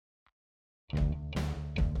This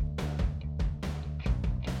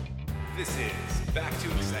is Back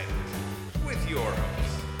to Excited with your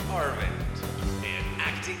hosts, Arvind and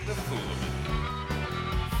Acting the Fool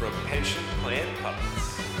from Pension Plan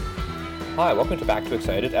Puppets. Hi, welcome to Back to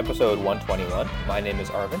Excited, episode 121. My name is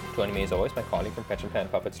Arvind. Joining me as always, my colleague from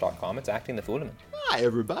PensionPlanPuppets.com. It's Acting the Foolman. Hi,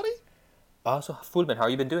 everybody. So, Foolman, how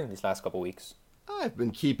have you been doing these last couple weeks? I've been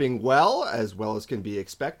keeping well as can be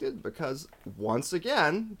expected, because, once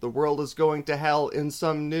again, the world is going to hell in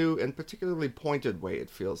some new and particularly pointed way, it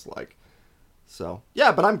feels like. So,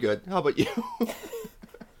 yeah, but I'm good. How about you?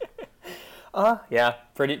 Yeah,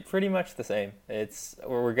 pretty much the same.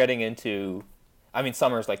 We're getting into,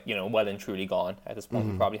 summer's well and truly gone at this point.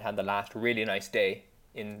 We probably had the last really nice day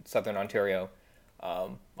in southern Ontario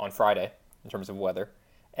on Friday in terms of weather.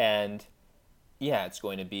 And, yeah, it's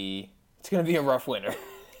going to be a rough winter.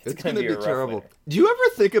 It's going to be terrible. Winter. Do you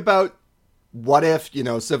ever think about what if,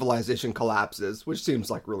 civilization collapses, which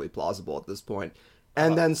seems like really plausible at this point,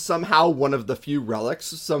 and then somehow one of the few relics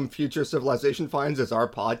some future civilization finds is our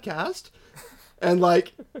podcast? And,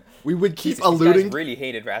 we would keep alluding... These guys really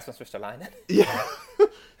hated Rasmus Ristolainen. Yeah.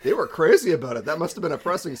 They were crazy about it. That must have been a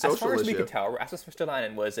pressing social issue. As far as we could tell, Rasmus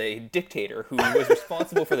Ristolainen was a dictator who was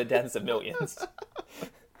responsible for the deaths of millions.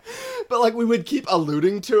 But, we would keep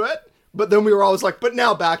alluding to it, but then we were always like, but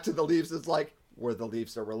now back to the Leafs. It's like, were the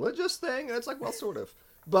Leafs a religious thing? And it's like, well, sort of.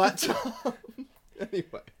 But,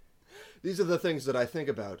 anyway, these are the things that I think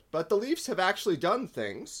about. But the Leafs have actually done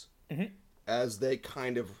things as they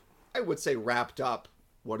kind of, I would say, wrapped up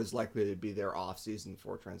what is likely to be their offseason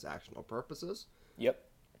for transactional purposes. Yep.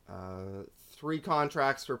 3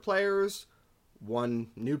 contracts for players, 1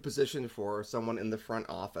 new position for someone in the front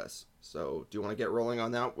office. So, do you want to get rolling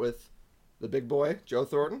on that with the big boy, Joe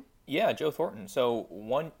Thornton? Yeah, Joe Thornton. So,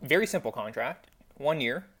 one very simple contract, 1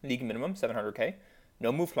 year, league minimum, $700K,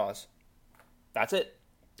 no move clause. That's it.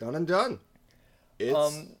 Done and done.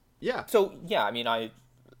 Yeah. So, yeah,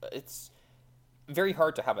 it's very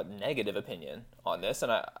hard to have a negative opinion on this,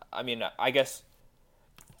 and I guess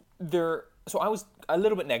so I was a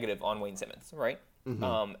little bit negative on Wayne Simmonds, right?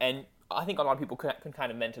 Mm-hmm. And I think a lot of people can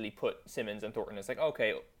kind of mentally put Simmonds and Thornton as like,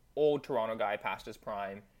 okay, old Toronto guy past his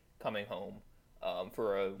prime, coming home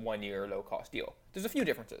for a 1-year low-cost deal. There's a few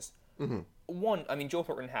differences. Mm-hmm. One, Joe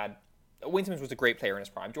Thornton Wayne Simmonds was a great player in his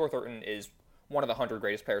prime. Joe Thornton is one of the 100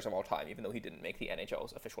 greatest players of all time, even though he didn't make the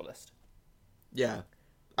NHL's official list. Yeah.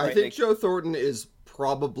 I think Joe Thornton is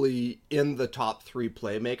probably in the top 3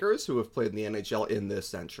 playmakers who have played in the NHL in this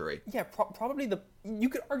century. Yeah, probably you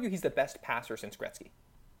could argue he's the best passer since Gretzky.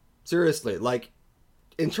 Seriously,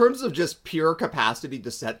 in terms of just pure capacity to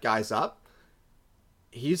set guys up,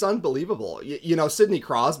 he's unbelievable. Sidney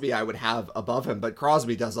Crosby I would have above him, but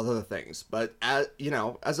Crosby does other things. But, as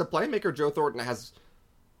a playmaker, Joe Thornton has,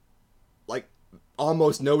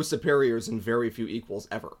 almost no superiors and very few equals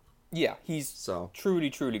ever. Yeah, he's truly,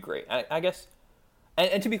 truly great. I guess,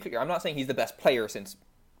 and to be clear, I'm not saying he's the best player since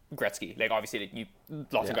Gretzky. Obviously,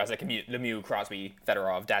 lots of guys like Lemieux, Crosby,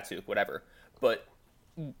 Fedorov, Datsuk, whatever. But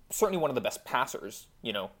certainly one of the best passers,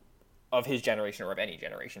 of his generation or of any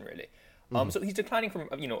generation, really. So he's declining from,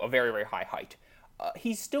 a very, very high height.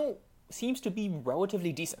 He still seems to be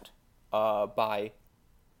relatively decent by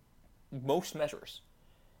most measures.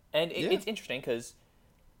 And it's interesting because,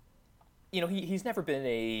 he's never been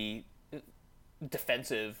a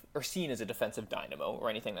defensive or seen as a defensive dynamo or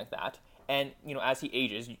anything like that. And, as he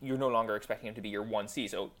ages, you're no longer expecting him to be your 1C.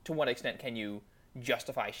 So to what extent can you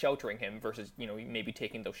justify sheltering him versus, maybe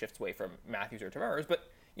taking those shifts away from Matthews or Tavares? But,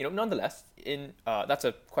 nonetheless, that's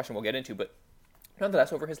a question we'll get into, but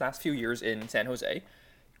nonetheless, over his last few years in San Jose,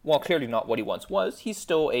 while clearly not what he once was, he's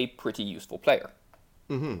still a pretty useful player.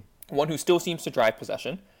 Mm-hmm. One who still seems to drive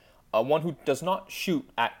possession, one who does not shoot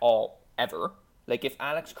at all, ever. If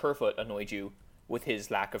Alex Kerfoot annoyed you with his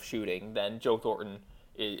lack of shooting, then Joe Thornton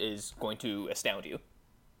is going to astound you.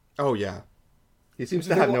 Oh, yeah. He seems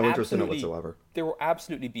to have no interest in it whatsoever. There will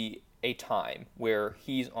absolutely be a time where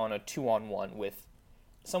he's on a 2-on-1 with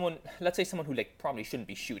someone, let's say someone who probably shouldn't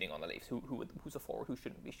be shooting on the Leafs. Who's a forward who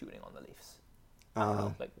shouldn't be shooting on the Leafs?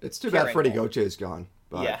 It's too bad Freddie Gauthier is gone.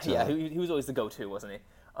 But, yeah. He was always the go-to, wasn't he?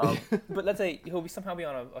 But let's say he'll somehow be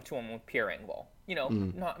on a 2-on-1 with Pierre Engvall.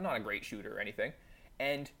 Not a great shooter or anything.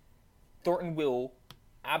 And Thornton will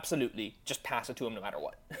absolutely just pass it to him no matter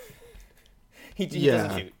what. He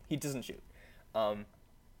doesn't shoot. He doesn't shoot. But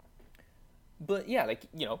yeah,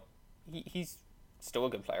 he's still a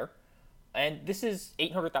good player. And this is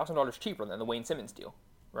 $800,000 cheaper than the Wayne Simmonds deal,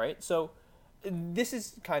 right? So this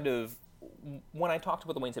is kind of when I talked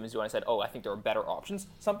about the Wayne Simmons deal, and I said, "Oh, I think there are better options."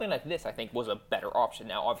 Something like this, I think, was a better option.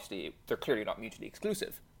 Now, obviously, they're clearly not mutually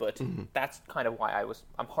exclusive, but that's kind of why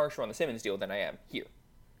I'm harsher on the Simmons deal than I am here.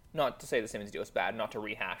 Not to say the Simmons deal is bad, not to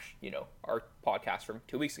rehash, our podcast from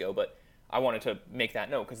 2 weeks ago, but I wanted to make that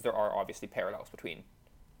note because there are obviously parallels between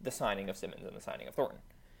the signing of Simmons and the signing of Thornton.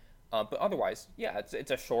 But otherwise, yeah,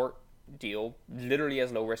 it's a short deal, literally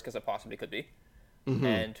as low risk as it possibly could be,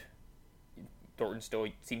 and Thornton still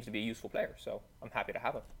seems to be a useful player, so I'm happy to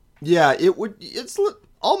have him. Yeah, it's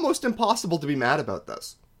almost impossible to be mad about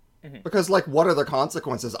this. Because, what are the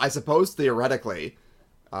consequences? I suppose, theoretically,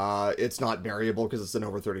 it's not variable because it's an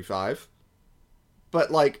over 35. But,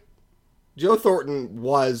 Joe Thornton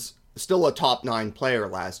was still a top 9 player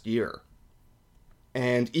last year.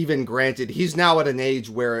 And even granted, he's now at an age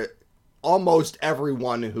where almost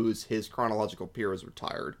everyone who's his chronological peer is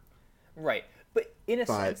retired. Right. But in a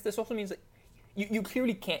sense, this also means that you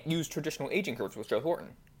clearly can't use traditional aging curves with Joe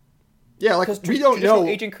Thornton. Yeah, because we don't know. Traditional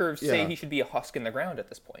aging curves say he should be a husk in the ground at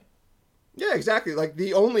this point. Yeah, exactly.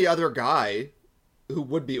 The only other guy who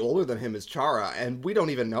would be older than him is Chara, and we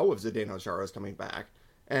don't even know if Zdeno Chara is coming back.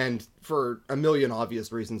 And for a million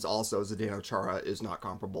obvious reasons also, Zdeno Chara is not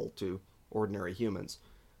comparable to ordinary humans.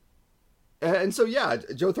 And so, yeah,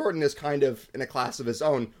 Joe Thornton is kind of in a class of his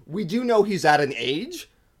own. We do know he's at an age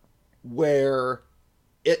where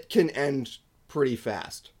it can end pretty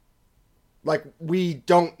fast. We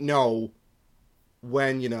don't know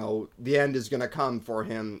when, the end is going to come for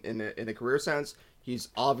him in a career sense. He's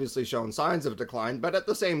obviously shown signs of decline, but at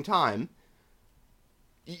the same time,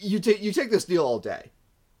 you take this deal all day.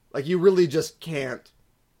 You really just can't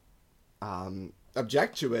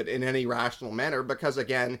object to it in any rational manner because,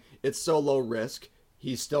 again, it's so low risk.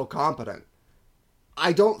 He's still competent.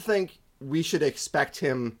 I don't think we should expect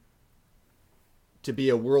him to be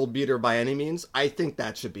a world beater by any means. I think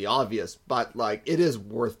that should be obvious, but it is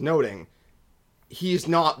worth noting he's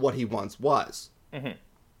not what he once was.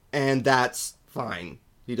 And that's fine.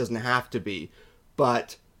 He doesn't have to be.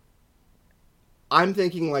 But I'm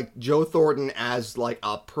thinking Joe Thornton as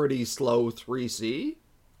a pretty slow 3C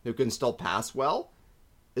who can still pass well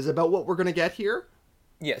is about what we're going to get here.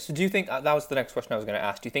 Yeah, so do you think, that was the next question I was going to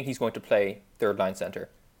ask, do you think he's going to play third line center?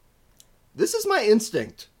 This is my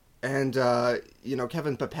instinct. And,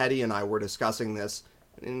 Kevin Papetti and I were discussing this,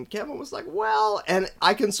 and Kevin was like, well, and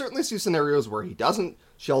I can certainly see scenarios where he doesn't.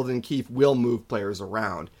 Sheldon Keefe will move players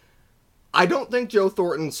around. I don't think Joe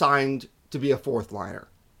Thornton signed to be a fourth liner.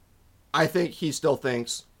 I think he still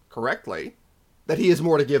thinks, correctly, that he has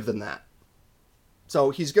more to give than that.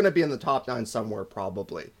 So he's going to be in the top 9 somewhere,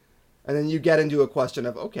 probably. And then you get into a question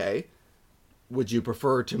of, okay, would you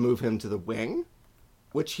prefer to move him to the wing?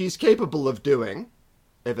 Which he's capable of doing,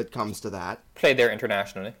 if it comes to that. Played there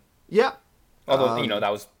internationally. Yeah. Although,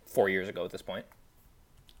 that was 4 years ago at this point.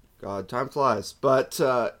 God, time flies. But,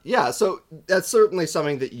 yeah, so that's certainly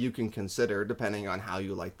something that you can consider, depending on how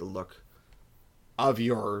you like the look of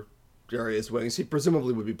your various wings. He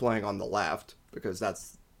presumably would be playing on the left, because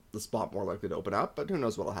that's the spot more likely to open up, but who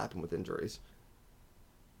knows what will happen with injuries.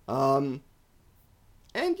 And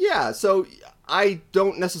yeah, so I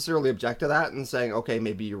don't necessarily object to that and saying, okay,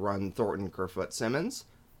 maybe you run Thornton, Kerfoot, Simmons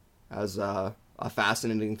as a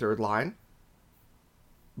fascinating third line.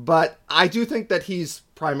 But I do think that he's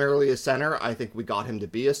primarily a center. I think we got him to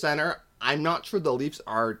be a center. I'm not sure the Leafs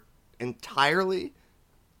are entirely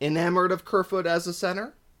enamored of Kerfoot as a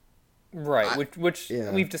center. Right, which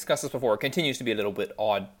yeah. We've discussed this before. It continues to be a little bit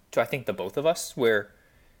odd to, I think, the both of us, where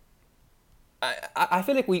I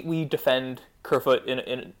feel like we defend Kerfoot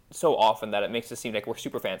in so often that it makes us seem like we're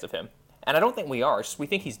super fans of him. And I don't think we are. We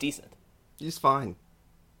think he's decent. He's fine.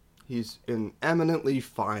 He's an eminently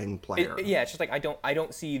fine player. It's just like I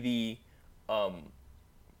don't see the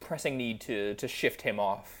pressing need to shift him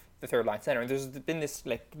off the third line center. And there's been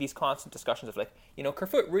these constant discussions of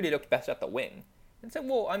Kerfoot really looked best at the wing. And so,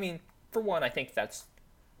 well, I mean, for one, I think that's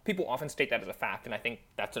people often state that as a fact, and I think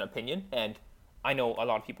that's an opinion. And I know a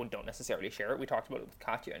lot of people don't necessarily share it. We talked about it with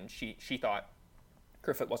Katya, and she thought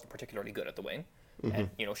Kerfoot wasn't particularly good at the wing, and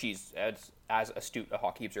she's as astute a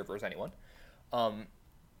hockey observer as anyone.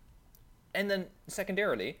 And then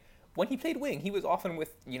secondarily, when he played wing, he was often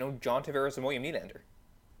with John Tavares and William Nylander.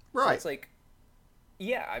 Right. So it's like,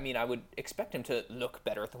 yeah, I mean, I would expect him to look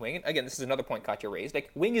better at the wing. And again, this is another point Katya raised.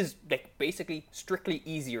 Wing is basically strictly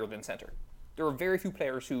easier than center. There are very few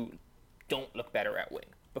players who don't look better at wing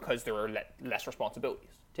because there are less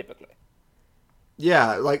responsibilities, typically.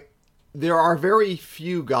 Yeah, there are very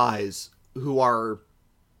few guys who are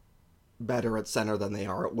better at center than they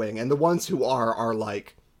are at wing. And the ones who are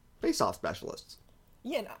face-off specialists.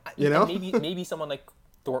 Yeah, maybe someone like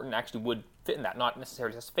Thornton actually would fit in that, not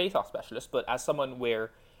necessarily as a face-off specialist, but as someone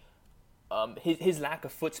where his lack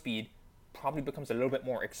of foot speed probably becomes a little bit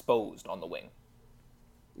more exposed on the wing.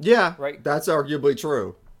 Yeah, right. That's arguably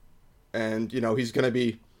true. And, he's going to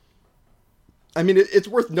be... I mean, it's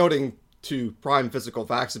worth noting two prime physical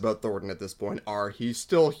facts about Thornton at this point are he's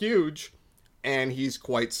still huge and he's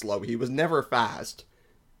quite slow. He was never fast.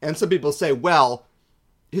 And some people say, well,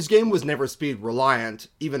 his game was never speed reliant,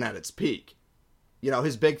 even at its peak.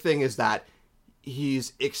 His big thing is that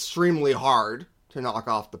he's extremely hard to knock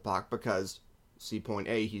off the puck because, see point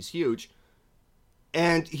A, he's huge.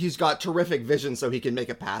 And he's got terrific vision so he can make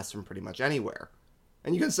a pass from pretty much anywhere.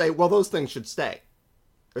 And you can say, well, those things should stay.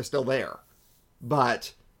 They're still there.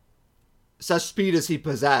 But such speed as he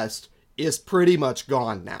possessed is pretty much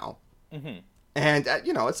gone now. Mm-hmm. And,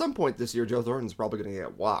 at some point this year, Joe Thornton's probably going to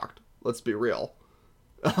get walked. Let's be real.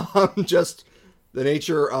 Just the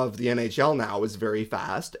nature of the NHL now is very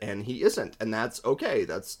fast, and he isn't. And that's okay.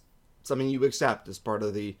 That's something you accept as part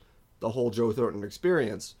of the whole Joe Thornton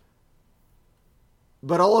experience.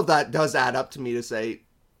 But all of that does add up to me to say,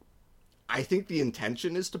 I think the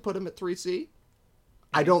intention is to put him at 3C.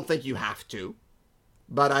 I don't think you have to,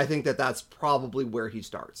 but I think that that's probably where he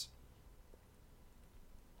starts.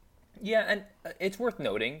 Yeah, and it's worth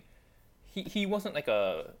noting, he wasn't like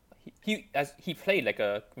he played like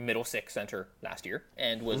a middle six center last year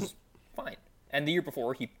and was fine. And the year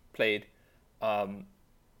before he played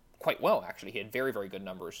quite well, actually. He had very, very good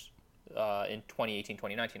numbers in 2018,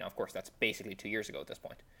 2019. Now, of course, that's basically 2 years ago at this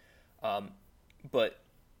point. But,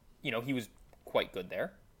 he was quite good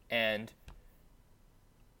there. And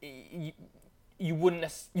you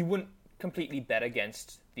wouldn't completely bet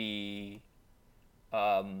against the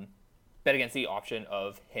option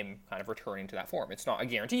of him kind of returning to that form. It's not a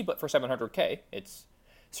guarantee, but for $700K, it's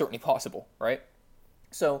certainly possible, right?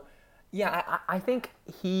 So, yeah, I think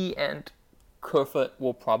he and Kerfoot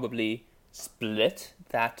will probably split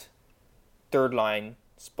that third line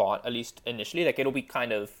spot, at least initially. Like, it'll be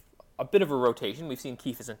kind of a bit of a rotation. We've seen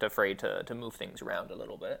Keefe isn't afraid to move things around a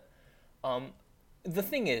little bit. The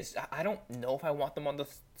thing is, I don't know if I want them on the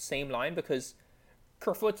same line because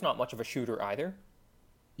Kerfoot's not much of a shooter either.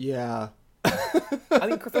 Yeah. I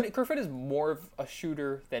mean, Kerfoot is more of a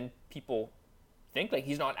shooter than people think. Like,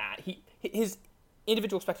 he's not his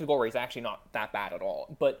individual expected goal rate is actually not that bad at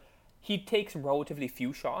all. But he takes relatively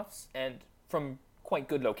few shots and from quite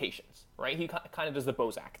good locations, right? He kind of does the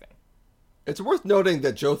Bozak thing. It's worth noting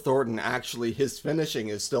that Joe Thornton, actually, his finishing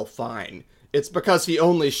is still fine. It's because he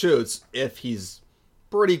only shoots if he's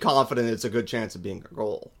pretty confident it's a good chance of being a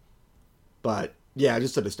goal. But, yeah,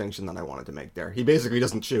 just a distinction that I wanted to make there. He basically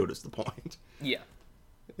doesn't shoot, is the point. Yeah.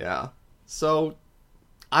 Yeah. So,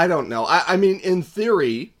 I don't know. I mean, in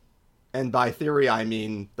theory, and by theory I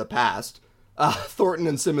mean the past, Thornton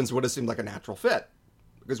and Simmons would have seemed like a natural fit.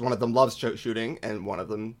 Because one of them loves shooting, and one of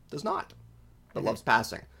them does not. But loves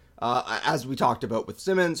passing. As we talked about with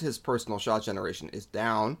Simmons, his personal shot generation is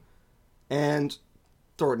down. And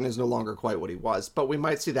Thornton is no longer quite what he was. But we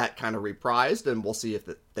might see that kind of reprised, and we'll see if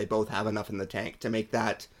they both have enough in the tank to make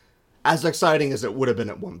that as exciting as it would have been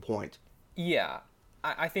at one point. Yeah.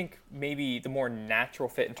 I think maybe the more natural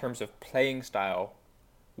fit in terms of playing style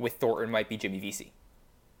with Thornton might be Jimmy Vesey.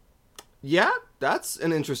 Yeah, that's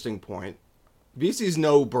an interesting point. Vesey's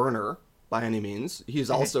no burner by any means. He's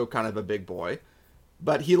also kind of a big boy.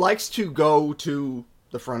 But he likes to go to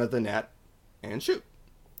the front of the net and shoot.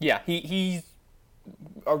 Yeah, he's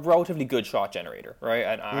a relatively good shot generator, right?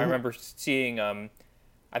 And I remember seeing, I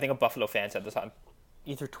think a Buffalo fan said this on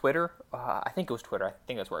either Twitter. I think it was Twitter. I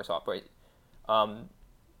think that's where I saw it. But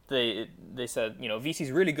they said,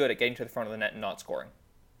 Vesey's really good at getting to the front of the net and not scoring.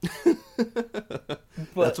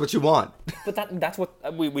 But that's what you want. But that's what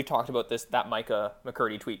we talked about that Micah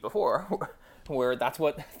McCurdy tweet before, where that's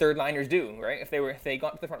what third liners do, right? If they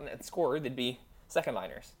got to the front and scored, they'd be second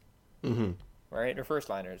liners, right, or first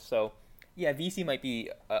liners. So yeah, Vesey might be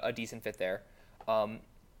a decent fit there. And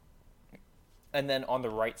then on the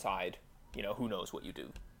right side, who knows what you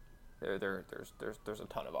do? There's a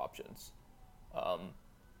ton of options.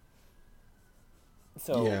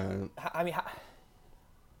 So yeah. I mean.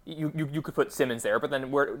 You could put Simmons there, but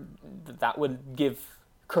then that would give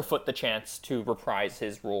Kerfoot the chance to reprise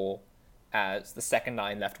his role as the second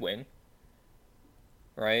line left wing,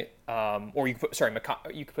 right? Or you could put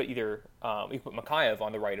you could put Mikheyev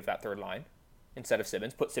on the right of that third line instead of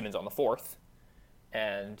Simmons. Put Simmons on the fourth,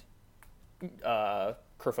 and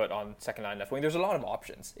Kerfoot on second line left wing. There's a lot of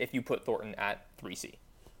options if you put Thornton at 3C.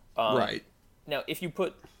 Right. Now,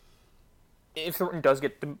 if Thornton does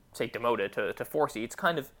get, demoted to 4C, it's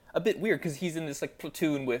kind of a bit weird because he's in this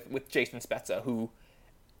platoon with Jason Spezza, who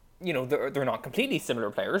they're not completely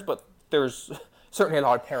similar players, but there's certainly a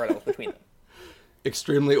lot of parallels between them.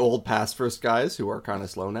 Extremely old pass first guys who are kind of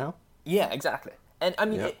slow now. Yeah, exactly. And I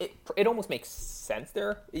mean, it almost makes sense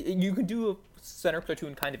there. You could do a center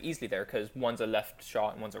platoon kind of easily there because one's a left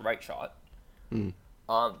shot and one's a right shot.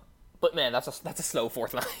 But man, that's a slow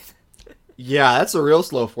fourth line. Yeah, that's a real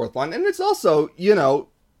slow fourth line, and it's also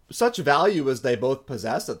such value as they both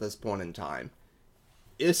possess at this point in time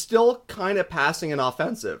is still kind of passing and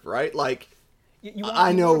offensive, right? Like, you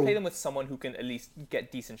want to play them with someone who can at least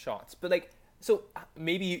get decent shots, but like, so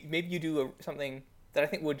maybe you do something that I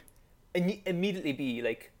think would immediately be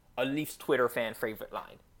like a Leafs Twitter fan favorite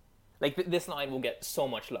line. Like this line will get so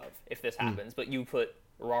much love if this happens, but you put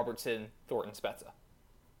Robertson, Thornton, Spezza.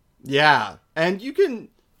 Yeah, and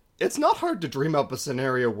it's not hard to dream up a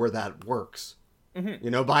scenario where that works,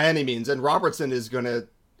 by any means. And Robertson is going to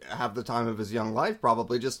have the time of his young life,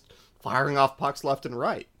 probably just firing off pucks left and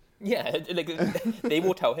right. Yeah, like they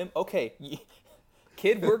will tell him, okay,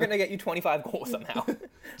 kid, we're going to get you 25 goals somehow. Do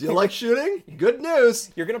you like shooting? Good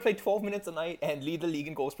news. You're going to play 12 minutes a night and lead the league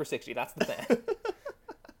in goals per 60. That's the plan.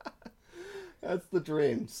 That's the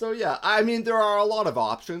dream. So yeah, I mean, there are a lot of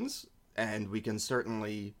options, and we can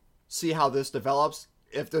certainly see how this develops.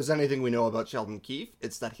 If there's anything we know about Sheldon Keefe,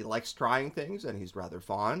 it's that he likes trying things, and he's rather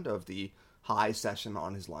fond of the high session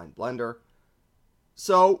on his line blender.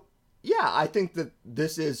 So yeah, I think that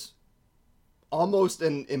this is almost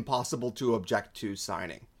an impossible to object to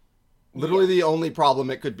signing. Literally the only problem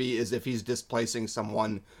it could be is if he's displacing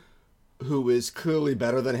someone who is clearly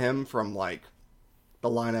better than him from like the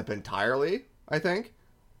lineup entirely, I think.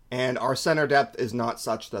 And our center depth is not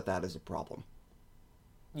such that is a problem.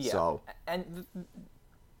 Yeah. So. And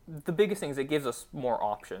the biggest thing is it gives us more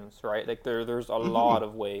options, right? Like there's a lot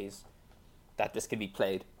of ways that this can be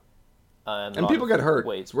played. And people get hurt.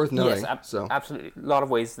 It's worth noting. Yes, absolutely. A lot of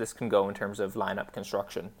ways this can go in terms of lineup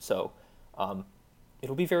construction. So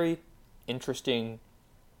it'll be very interesting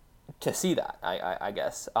to see that, I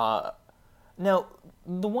guess. Now,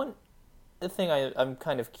 the one thing I'm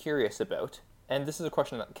kind of curious about, and this is a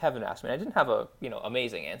question that Kevin asked me, and I didn't have a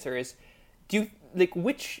amazing answer, is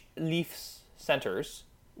which Leafs centers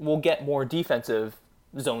will get more defensive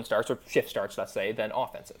zone starts or shift starts, let's say, than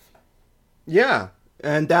offensive? Yeah.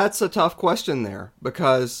 And that's a tough question there,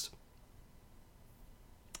 because,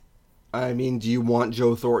 I mean, do you want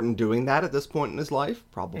Joe Thornton doing that at this point in his life?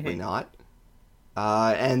 Probably not.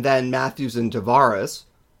 And then Matthews and Tavares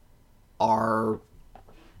are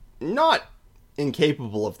not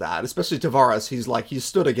incapable of that, especially Tavares. He's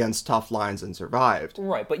stood against tough lines and survived.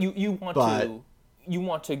 Right, but you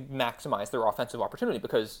want to maximize their offensive opportunity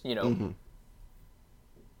because,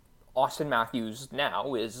 Austin Matthews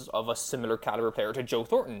now is of a similar caliber player to Joe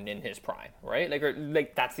Thornton in his prime, right?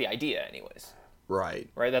 Like that's the idea, anyways. Right.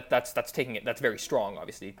 Right. That's taking it. That's very strong.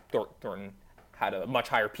 Obviously, Thornton had a much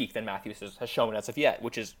higher peak than Matthews has shown as of yet,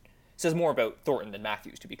 which says more about Thornton than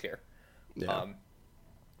Matthews, to be clear. Yeah.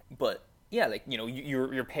 But yeah,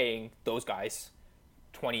 you're paying those guys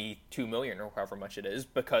 $22 million or however much it is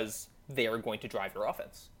because they are going to drive your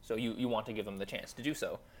offense. So you want to give them the chance to do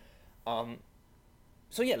so.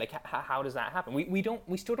 So yeah, how does that happen?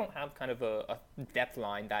 We still don't have kind of a depth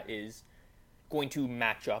line that is going to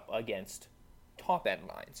match up against top end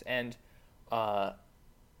lines, and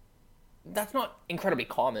that's not incredibly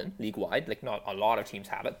common league wide. Like not a lot of teams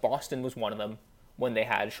have it. Boston was one of them when they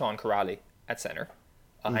had Sean Kuraly at center.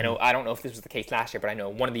 I don't know if this was the case last year, but I know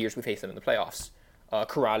one of the years we faced them in the playoffs,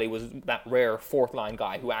 Kuraly was that rare fourth line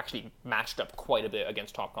guy who actually matched up quite a bit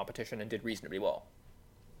against top competition and did reasonably well.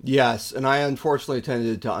 Yes, and I unfortunately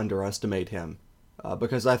tended to underestimate him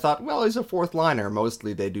because I thought, well, he's a fourth liner.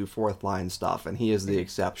 Mostly they do fourth line stuff, and he is the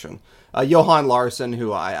exception. Johan Larsson,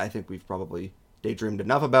 who I think we've probably daydreamed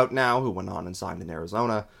enough about now, who went on and signed in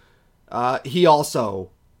Arizona, he also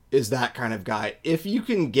is that kind of guy. If you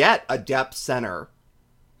can get a depth center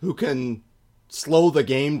who can slow the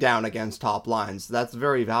game down against top lines, that's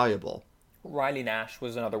very valuable. Riley Nash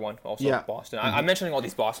was another one, also Boston. I'm mentioning all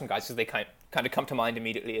these Boston guys because they kind of come to mind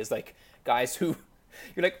immediately as like guys who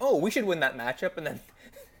you're like, oh, we should win that matchup, and then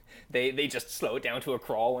they just slow it down to a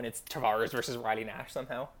crawl when it's Tavares versus Riley Nash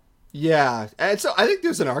somehow. Yeah, and so I think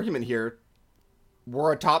there's an argument here.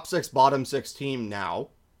 We're a top 6, bottom 6 team now.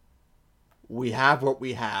 We have what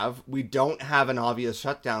we have. We don't have an obvious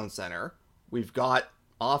shutdown center. We've got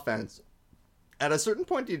offense. At a certain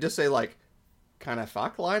point, do you just say like, kind of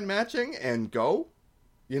fuck line matching and go,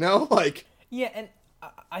 yeah. And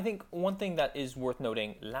I think one thing that is worth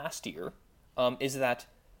noting last year is that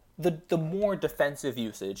the more defensive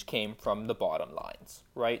usage came from the bottom lines,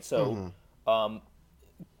 right? So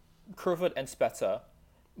Kerfoot and Spezza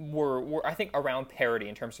were I think around parity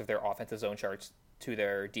in terms of their offensive zone starts to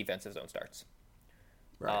their defensive zone starts.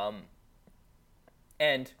 Right.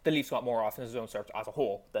 And the Leafs got more offensive zone starts as a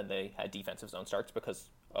whole than they had defensive zone starts because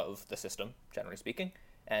of the system, generally speaking,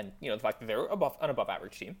 and the fact that they're an above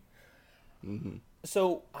average team. Mm-hmm.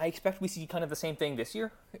 So I expect we see kind of the same thing this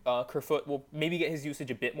year. Kerfoot will maybe get his usage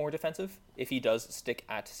a bit more defensive if he does stick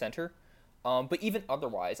at center. But even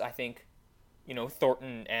otherwise, I think,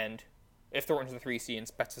 Thornton if Thornton's the 3C and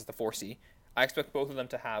Spets is the 4C, I expect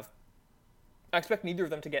neither of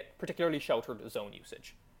them to get particularly sheltered zone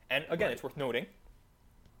usage. And again, It's worth noting,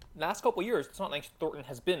 last couple of years, it's not like Thornton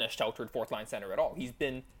has been a sheltered fourth-line center at all. He's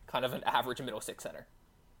been kind of an average middle six center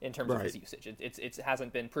in terms of his usage. It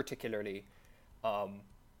hasn't been particularly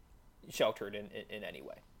sheltered in any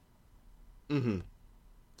way. Mm-hmm.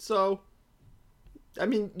 So, I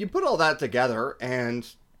mean, you put all that together, and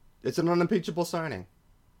it's an unimpeachable signing.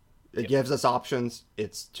 It gives us options.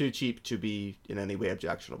 It's too cheap to be in any way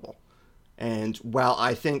objectionable. And while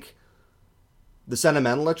I think the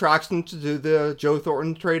sentimental attraction to the Joe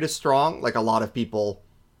Thornton trade is strong, like a lot of people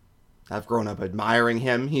have grown up admiring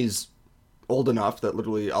him, he's old enough that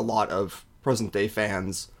literally a lot of present-day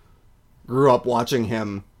fans grew up watching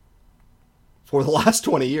him for the last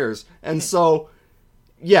 20 years. And so,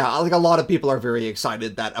 yeah, like a lot of people are very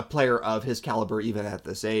excited that a player of his caliber, even at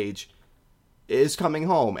this age, is coming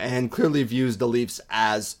home and clearly views the Leafs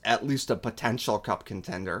as at least a potential cup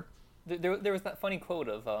contender. There was that funny quote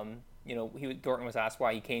of, Thornton was asked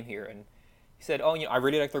why he came here, and he said, I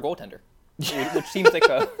really like their goaltender, which seems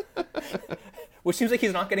like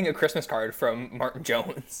he's not getting a Christmas card from Martin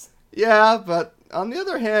Jones. Yeah, but on the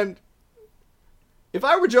other hand, if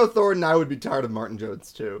I were Joe Thornton, I would be tired of Martin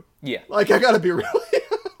Jones too. Yeah. Like, I gotta be really,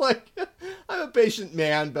 I'm a patient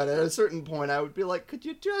man, but at a certain point I would be like, could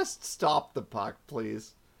you just stop the puck,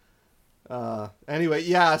 please? Anyway,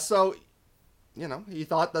 yeah, so, he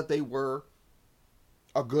thought that they were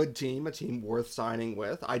a good team, a team worth signing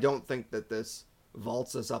with. I don't think that this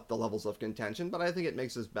vaults us up the levels of contention, but I think it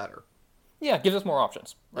makes us better. Yeah, it gives us more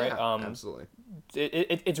options, right? Yeah, absolutely.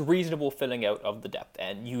 It's reasonable filling out of the depth,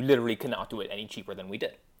 and you literally cannot do it any cheaper than we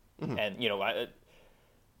did. Mm-hmm. And,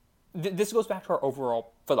 this goes back to our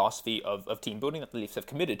overall philosophy of team building that the Leafs have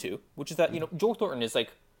committed to, which is that, Joe Thornton is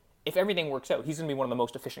like, if everything works out, he's going to be one of the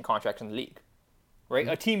most efficient contracts in the league, right?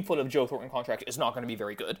 Mm-hmm. A team full of Joe Thornton contracts is not going to be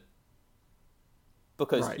very good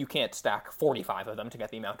because you can't stack 45 of them to get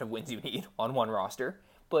the amount of wins you need on one roster.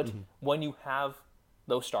 But when you have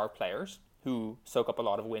those star players who soak up a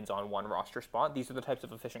lot of wins on one roster spot, these are the types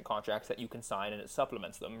of efficient contracts that you can sign, and it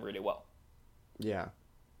supplements them really well. Yeah.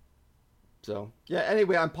 So, yeah,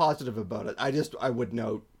 anyway, I'm positive about it. I would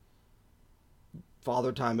note,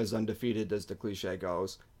 Father Time is undefeated, as the cliche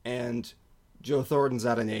goes, and Joe Thornton's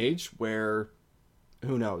at an age where,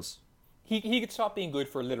 who knows? He could stop being good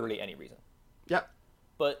for literally any reason. Yep.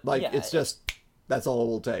 But, it's just, that's all it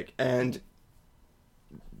will take. And,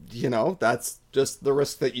 that's just the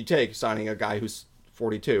risk that you take, signing a guy who's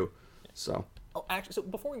 42, so. Oh, actually, so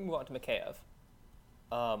before we move on to Mikheyev,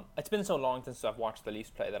 it's been so long since I've watched the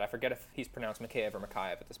Leafs play that I forget if he's pronounced Mikheyev or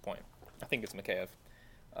Mikheyev at this point. I think it's Mikheyev.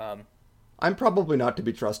 I'm probably not to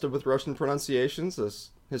be trusted with Russian pronunciations, as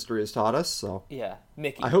history has taught us, so... Yeah,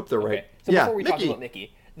 Mickey. I hope they're right. So before we talk about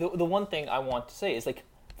Mickey, the one thing I want to say is,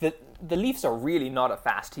 the Leafs are really not a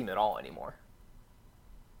fast team at all anymore.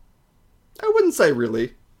 I wouldn't say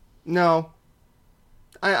really. No.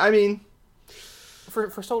 I mean...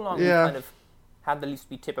 For so long, we've kind of had the Leafs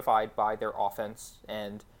be typified by their offense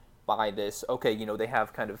and by this, they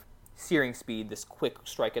have kind of searing speed, this quick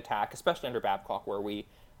strike attack, especially under Babcock, where we,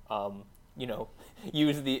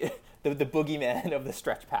 use the boogeyman of the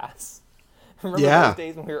stretch pass. Remember those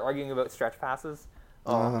days when we were arguing about stretch passes?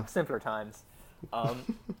 Simpler times.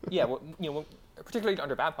 Particularly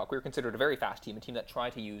under Babcock, we were considered a very fast team, a team that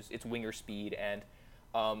tried to use its winger speed and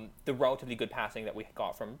the relatively good passing that we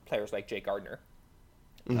got from players like Jake Gardiner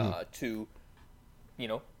to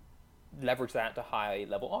leverage that to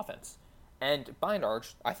high-level offense. And by and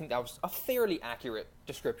large, I think that was a fairly accurate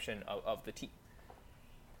description of the team.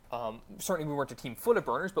 Certainly we weren't a team full of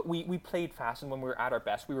burners, but we played fast, and when we were at our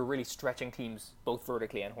best, we were really stretching teams both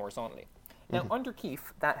vertically and horizontally. Now, under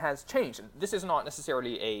Keefe, that has changed. And this is not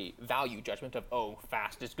necessarily a value judgment of,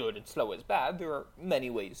 fast is good and slow is bad. There are many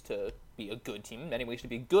ways to be a good team, many ways to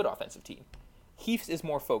be a good offensive team. Keefe's is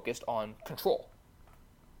more focused on control.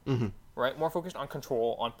 Right? More focused on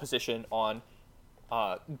control, on position, on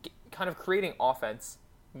kind of creating offense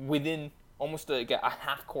within almost a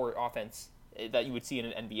half-court offense that you would see in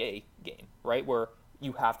an NBA game, right? Where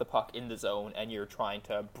you have the puck in the zone and you're trying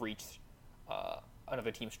to breach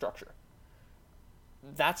another team's structure.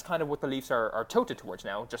 that's kind of what the Leafs are tilted towards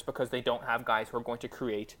now, just because they don't have guys who are going to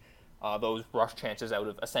create those rush chances out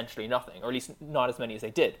of essentially nothing, or at least not as many as they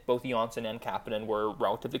did. Both Johnsson and Kapanen were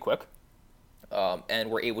relatively quick, and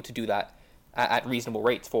were able to do that at reasonable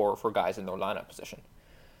rates for guys in their lineup position.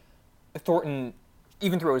 Thornton,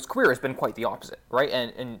 even throughout his career, has been quite the opposite, right?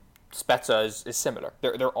 And Spezza is similar.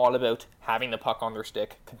 They're all about having the puck on their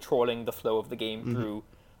stick, controlling the flow of the game through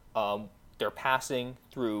their passing,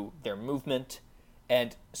 through their movement,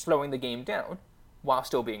 and slowing the game down while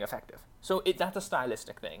still being effective. So that's a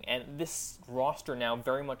stylistic thing, and this roster now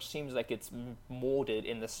very much seems like it's molded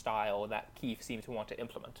in the style that Keefe seems to want to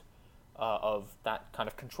implement, of that kind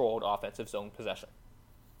of controlled offensive zone possession.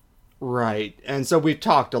 Right, and so we've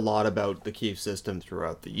talked a lot about the Keefe system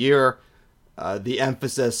throughout the year, the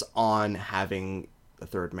emphasis on having the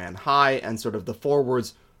third man high, and sort of the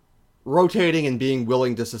forwards rotating and being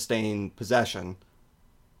willing to sustain possession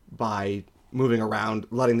by moving around,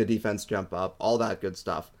 letting the defense jump up, all that good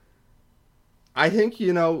stuff. I think,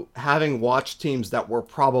 having watched teams that were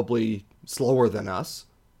probably slower than us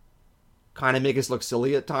kind of make us look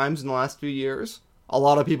silly at times in the last few years. A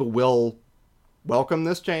lot of people will welcome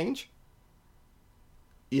this change.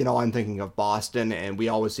 I'm thinking of Boston, and we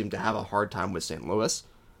always seem to have a hard time with St. Louis,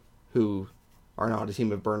 who are not a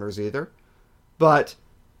team of burners either. But,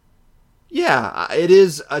 yeah, it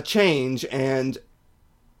is a change, and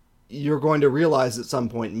you're going to realize at some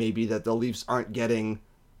point maybe that the Leafs aren't getting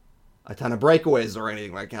a ton of breakaways or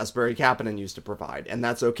anything like Kasperi Kapanen used to provide, and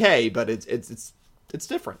that's okay, but it's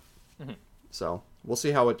different. Mm-hmm. So we'll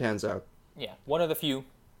see how it pans out. Yeah, one of the few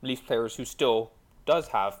Leafs players who still does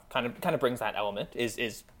have kind of brings that element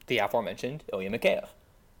is the aforementioned Ilya Mikheyev.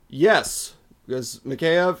 Yes, because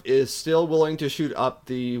Mikheyev is still willing to shoot up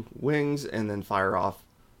the wings and then fire off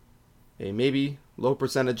a maybe low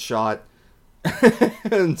percentage shot,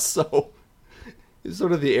 and so he's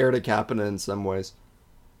sort of the heir to Kapanen in some ways.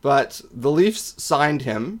 But the Leafs signed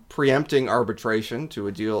him, preempting arbitration, to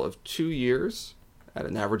a deal of 2 years at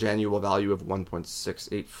an average annual value of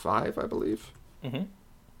 $1.685, I believe. Mm-hmm.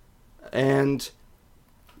 And,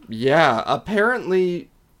 yeah, apparently,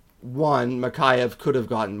 Mikheyev could have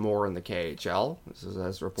gotten more in the KHL. This is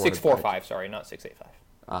as reported. 645, sorry, not 685.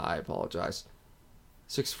 I apologize.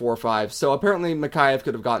 645. So apparently Mikheyev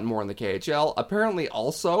could have gotten more in the KHL. Apparently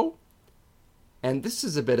also, and this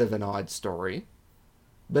is a bit of an odd story,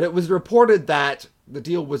 but it was reported that the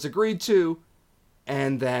deal was agreed to,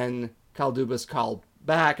 and then Kyle Dubas called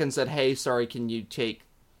back and said, hey, sorry, can you take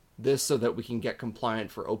this so that we can get compliant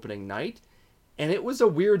for opening night? And it was a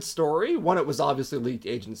weird story. One, it was obviously leaked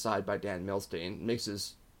agent side by Dan Milstein. Makes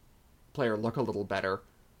his player look a little better.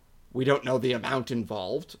 We don't know the amount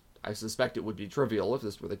involved. I suspect it would be trivial if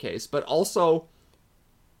this were the case. But also,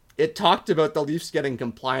 it talked about the Leafs getting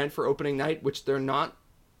compliant for opening night, which they're not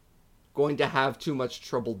going to have too much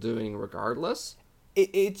trouble doing regardless. If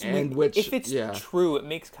it's true, it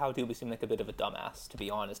makes Kyle Dubas seem like a bit of a dumbass, to be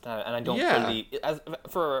honest. And I don't really,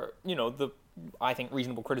 for the I think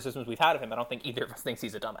reasonable criticisms we've had of him, I don't think either of us thinks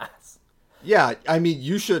he's a dumbass. Yeah, I mean,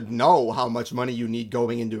 you should know how much money you need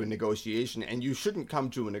going into a negotiation, and you shouldn't come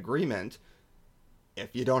to an agreement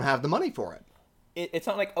if you don't have the money for it. It's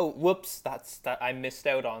not like, oh, whoops, that I missed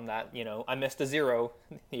out on that. I missed a zero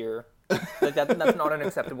here. That's not an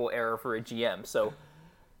acceptable error for a GM. So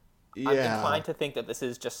I'm inclined to think that this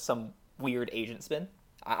is just some weird agent spin.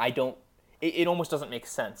 I don't. It almost doesn't make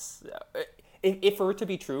sense. If for it to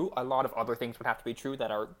be true, a lot of other things would have to be true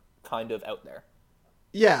that are kind of out there.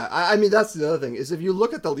 Yeah, I mean, that's the other thing, is if you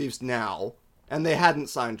look at the Leafs now, and they hadn't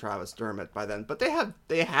signed Travis Dermott by then, but they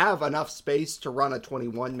have enough space to run a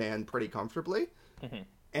 21-man pretty comfortably,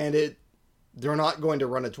 and they're not going to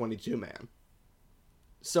run a 22-man.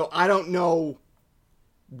 So I don't know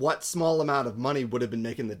what small amount of money would have been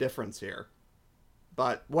making the difference here.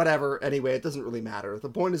 But whatever, anyway, it doesn't really matter. The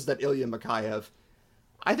point is that Ilya Mikheyev,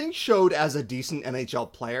 I think, showed as a decent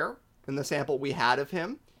NHL player in the sample we had of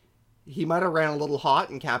him. He might have ran a little hot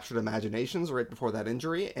and captured imaginations right before that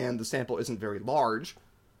injury, and the sample isn't very large.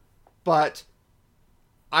 But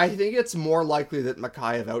I think it's more likely that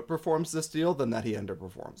Mikheyev outperforms this deal than that he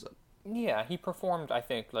underperforms it. Yeah, he performed, I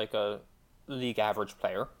think, like a league average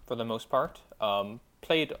player for the most part.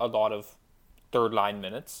 Played a lot of third-line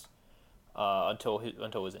minutes until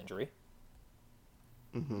his injury.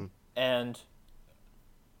 Mm-hmm. And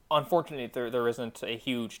unfortunately, there isn't a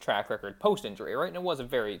huge track record post-injury, right? And it was a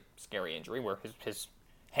very scary injury where his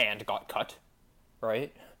hand got cut,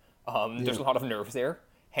 right? There's a lot of nerves there.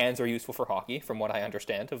 Hands are useful for hockey, from what I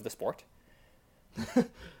understand of the sport.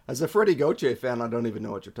 As a Freddie Gauthier fan, I don't even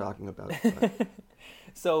know what you're talking about.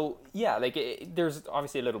 So, yeah, there's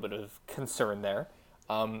obviously a little bit of concern there.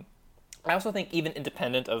 I also think even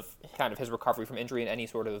independent of kind of his recovery from injury and any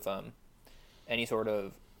sort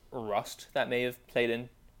of rust that may have played in,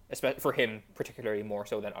 especially for him particularly more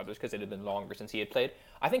so than others because it had been longer since he had played.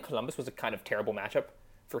 I think Columbus was a kind of terrible matchup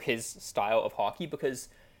for his style of hockey because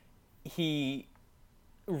he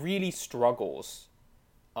really struggles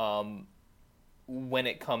when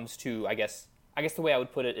it comes to, I guess the way I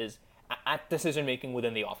would put it is at decision making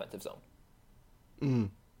within the offensive zone. Mm.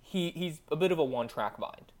 He's a bit of a one-track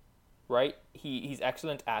mind, right? He's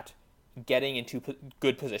excellent at getting into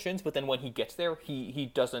good positions, but then when he gets there,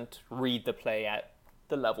 he doesn't read the play at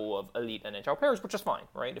the level of elite NHL players, which is fine,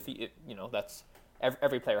 right? That's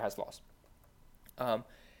every player has flaws.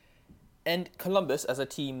 And Columbus, as a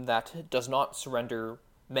team that does not surrender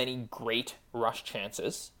many great rush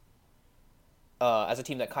chances, as a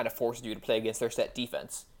team that kind of forces you to play against their set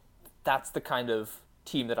defense, that's the kind of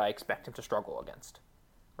team that I expect him to struggle against,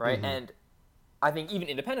 right? Mm-hmm. And I think even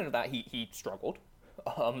independent of that, he struggled,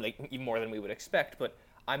 even more than we would expect. But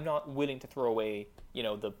I'm not willing to throw away,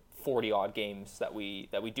 the 40-odd games that we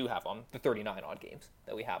do have on the 39-odd games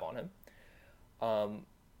that we have on him,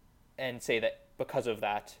 and say that because of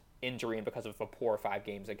that injury and because of a poor 5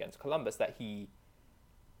 games against Columbus, that he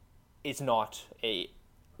is not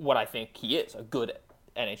what I think he is, a good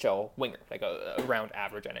NHL winger, like a around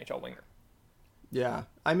average NHL winger. Yeah.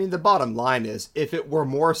 I mean, the bottom line is, if it were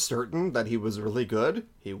more certain that he was really good,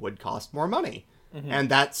 he would cost more money. Mm-hmm. And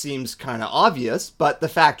that seems kind of obvious, but the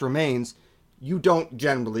fact remains, you don't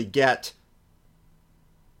generally get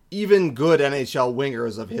even good NHL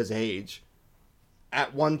wingers of his age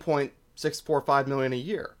at $1.645 million a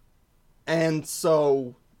year. And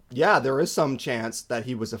so, yeah, there is some chance that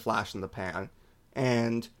he was a flash in the pan,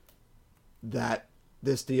 and that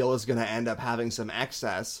this deal is going to end up having some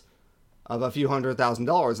excess of a few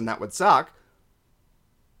 $100,000, and that would suck.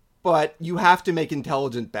 But you have to make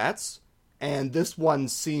intelligent bets, and this one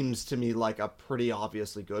seems to me like a pretty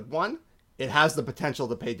obviously good one. It has the potential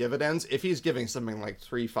to pay dividends. If he's giving something like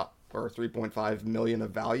 3.5 million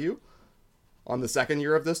of value on the second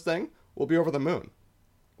year of this thing, we'll be over the moon.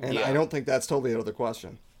 And yeah. I don't think that's totally out of the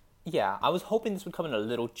question. Yeah, I was hoping this would come in a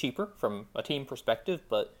little cheaper from a team perspective,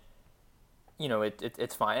 but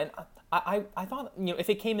it's fine. And I thought if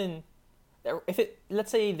it came in. Let's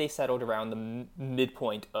say they settled around the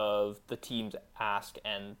midpoint of the team's ask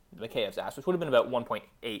and Mikheyev's ask, which would have been about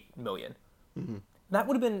 1.8 million. Mm-hmm. That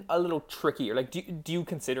would have been a little trickier. Like, do you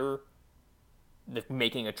consider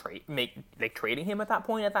making a trade, trading him at that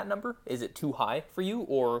point at that number? Is it too high for you,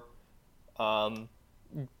 or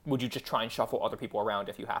would you just try and shuffle other people around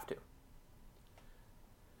if you have to?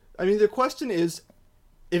 I mean, the question is,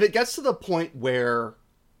 if it gets to the point where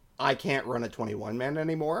I can't run a 21-man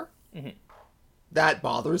anymore. Mm-hmm. That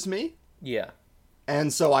bothers me. Yeah.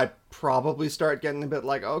 And so I probably start getting a bit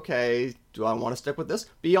like, okay, do I want to stick with this?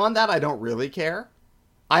 Beyond that, I don't really care.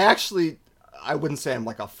 I wouldn't say I'm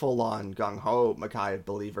like a full-on gung-ho Mikheyev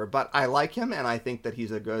believer, but I like him, and I think that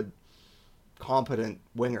he's a good, competent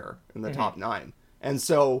winger in the mm-hmm. top 9. And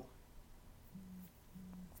so,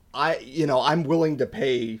 I'm willing to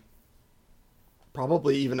pay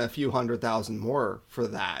probably even a few $100,000 more for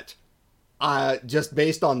that. Just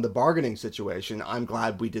based on the bargaining situation, I'm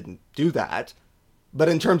glad we didn't do that. But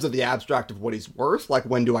in terms of the abstract of what he's worth, like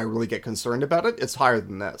when do I really get concerned about it, it's higher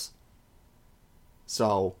than this.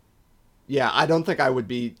 So, yeah, I don't think I would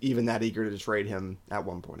be even that eager to trade him at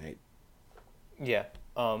 1.8. Yeah,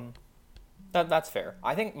 that's fair.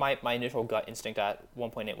 I think my initial gut instinct at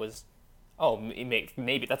 1.8 was,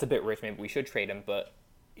 maybe that's a bit rich, maybe we should trade him. But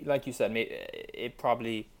like you said, it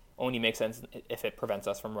probably only makes sense if it prevents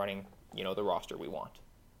us from running the roster we want.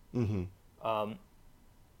 Mm-hmm.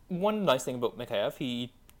 One nice thing about Mikheyev,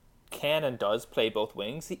 he can and does play both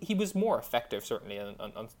wings. He was more effective, certainly.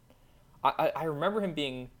 I remember him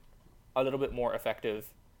being a little bit more effective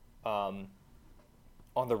on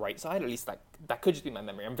the right side. At least that could just be my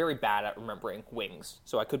memory. I'm very bad at remembering wings,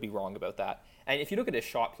 so I could be wrong about that. And if you look at his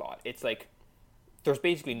shot plot, it's like there's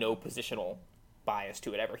basically no positional bias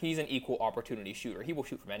to it ever. He's an equal opportunity shooter. He will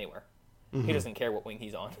shoot from anywhere. Mm-hmm. He doesn't care what wing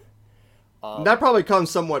he's on. That probably comes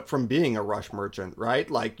somewhat from being a rush merchant, right?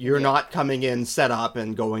 Like, you're not coming in set up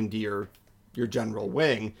and going to your general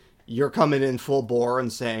wing. You're coming in full bore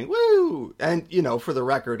and saying, woo! And, for the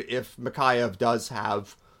record, if Mikheyev does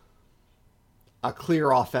have a clear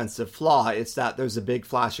offensive flaw, it's that there's a big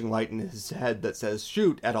flashing light in his head that says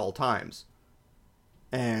shoot at all times.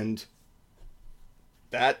 And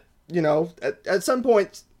that, at some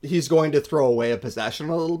point, he's going to throw away a possession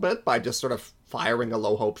a little bit by just sort of firing a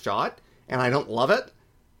low-hope shot. And I don't love it.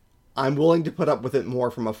 I'm willing to put up with it more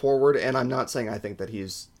from a forward, and I'm not saying I think that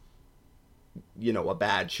he's a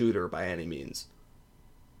bad shooter by any means.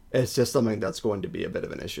 It's just something that's going to be a bit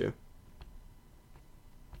of an issue.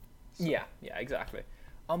 So. Yeah, exactly.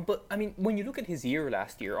 But I mean, when you look at his year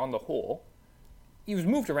last year on the whole, he was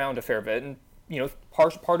moved around a fair bit, and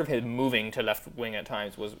part of him moving to left wing at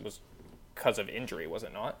times was because of injury, was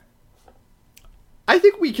it not? I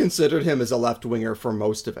think we considered him as a left winger for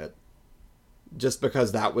most of it, just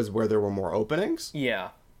because that was where there were more openings. Yeah,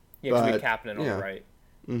 because we had Kapanen on the right.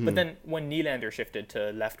 Mm-hmm. But then when Nylander shifted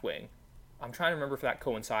to left wing, I'm trying to remember if that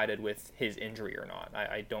coincided with his injury or not.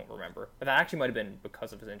 I don't remember. But that actually might have been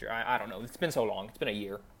because of his injury. I don't know. It's been so long. It's been a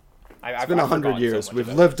year. It's been 100 years. So We've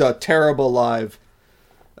lived a terrible life.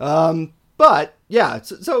 But, yeah,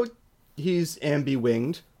 so he's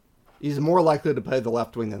ambi-winged. He's more likely to play the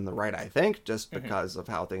left wing than the right, I think, just because of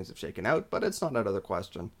how things have shaken out. But it's not out of the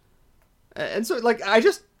question. And so, I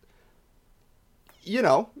just...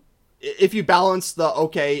 if you balance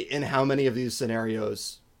in how many of these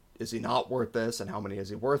scenarios is he not worth this, and how many is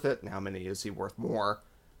he worth it, and how many is he worth more,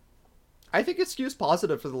 I think it skews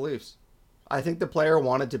positive for the Leafs. I think the player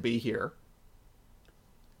wanted to be here,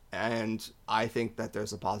 and I think that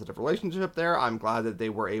there's a positive relationship there. I'm glad that they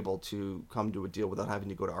were able to come to a deal without having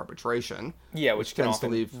to go to arbitration. Yeah, which can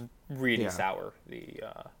often really sour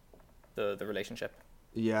the relationship.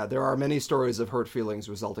 Yeah, there are many stories of hurt feelings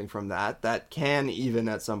resulting from that can even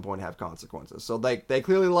at some point have consequences. So they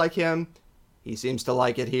clearly like him. He seems to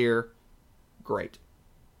like it here. Great.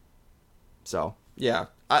 So, yeah.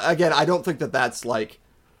 I don't think that that's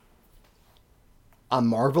a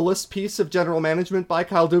marvelous piece of general management by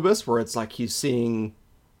Kyle Dubas, where it's he's seeing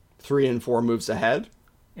 3 and 4 moves ahead.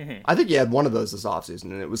 Mm-hmm. I think he had one of those this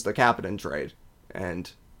offseason, and it was the Kapanen trade.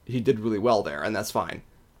 And he did really well there, and that's fine.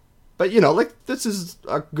 But, this is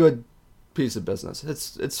a good piece of business.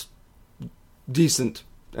 It's decent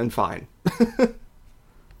and fine.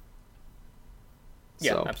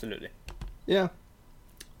 Yeah, so, absolutely. Yeah.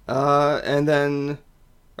 And then,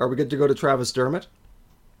 are we good to go to Travis Dermott?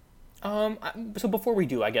 So before we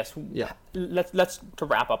do, I guess, let's to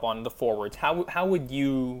wrap up on the forwards. How would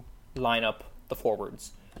you line up the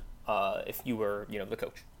forwards if you were, the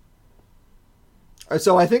coach?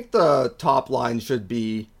 So I think the top line should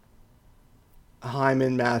be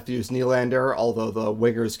Hyman, Matthews, Nylander, although the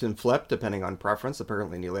wingers can flip depending on preference.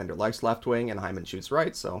 Apparently Nylander likes left wing and Hyman shoots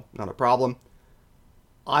right, so not a problem.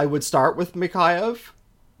 I would start with Mikheyev,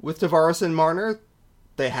 with Tavares and Marner.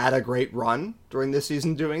 They had a great run during this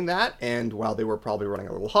season doing that, and while they were probably running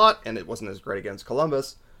a little hot, and it wasn't as great against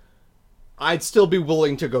Columbus, I'd still be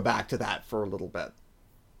willing to go back to that for a little bit.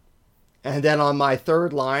 And then on my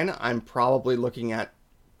third line, I'm probably looking at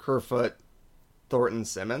Kerfoot, Thornton,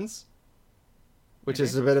 Simmons, which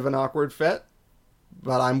is a bit of an awkward fit,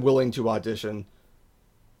 but I'm willing to audition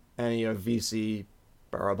any of VC,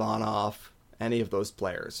 Barabanov, any of those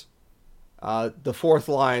players. The fourth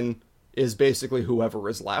line is basically whoever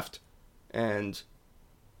is left, and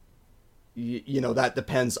that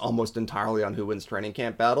depends almost entirely on who wins training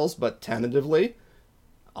camp battles, but tentatively,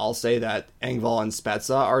 I'll say that Engvall and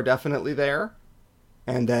Spezza are definitely there,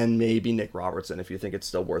 and then maybe Nick Robertson if you think it's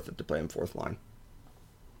still worth it to play him fourth line.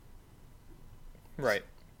 Right.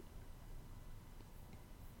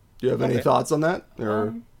 Do you have any thoughts on that?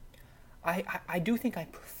 Or I do think I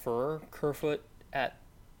prefer Kerfoot at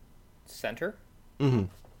center. Mm-hmm.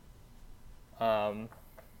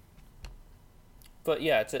 But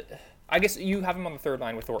yeah, I guess you have him on the third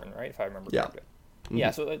line with Thornton, right? If I remember correctly. Mm-hmm.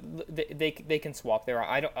 Yeah, so they can swap there.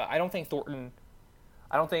 I don't think Thornton.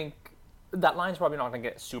 I don't think that line's probably not going to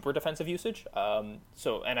get super defensive usage. And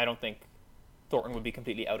I don't think Thornton would be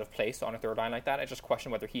completely out of place on a third line like that. I just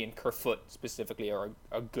question whether he and Kerfoot specifically are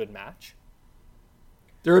a good match.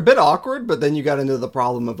 They're a bit awkward, but then you got into the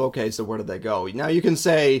problem of, so where do they go? Now you can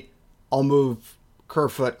say, I'll move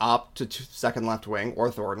Kerfoot up to second left wing, or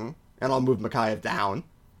Thornton, and I'll move Mikheyev down.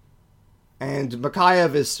 And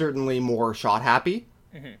Mikheyev is certainly more shot happy,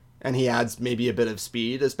 and he adds maybe a bit of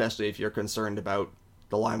speed, especially if you're concerned about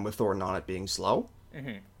the line with Thornton on it being slow.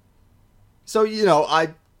 Mm-hmm. So,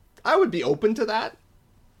 I would be open to that.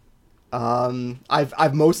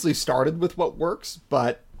 I've mostly started with what works,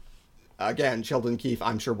 but again, Sheldon Keefe,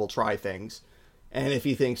 I'm sure will try things. And if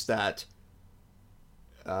he thinks that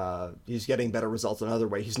he's getting better results another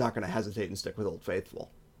way, he's not going to hesitate and stick with Old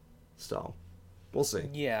Faithful. So, we'll see.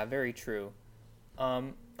 Yeah, very true.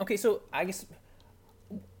 Okay, so I guess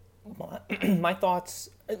my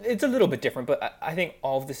thoughts, it's a little bit different, but I think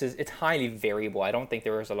all of this it's highly variable. I don't think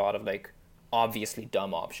there is a lot of obviously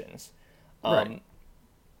dumb options. Right.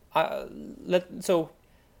 So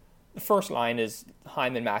the first line is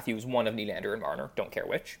Hyman, Matthews, one of Nylander and Marner. Don't care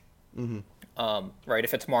which. Mm-hmm. Right?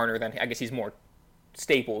 If it's Marner, then I guess he's more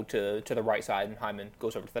staple to the right side, and Hyman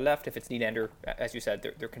goes over to the left. If it's Nylander, as you said,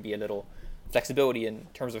 there can be a little flexibility in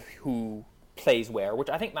terms of who plays where, which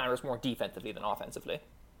I think matters more defensively than offensively.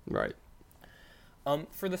 Right.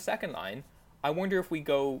 For the second line, I wonder if we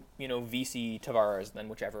go, VC, Tavares, then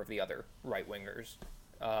whichever of the other right wingers,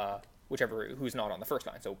 whichever who's not on the first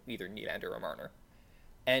line, so either Nylander or Marner.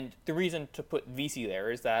 And the reason to put VC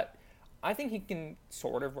there is that I think he can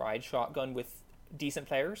sort of ride shotgun with decent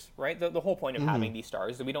players, right? The whole point of having these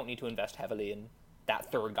stars is that we don't need to invest heavily in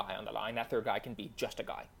that third guy on the line. That third guy can be just a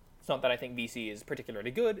guy. It's not that I think VC is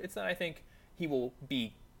particularly good. It's that I think he will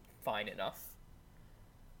be fine enough.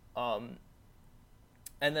 And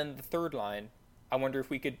then the third line, I wonder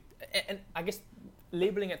if we could... And I guess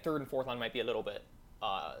labeling it third and fourth line might be a little bit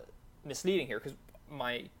misleading here, because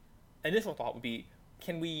my initial thought would be,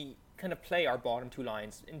 can we kind of play our bottom two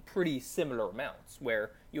lines in pretty similar amounts,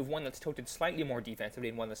 where you have one that's tilted slightly more defensively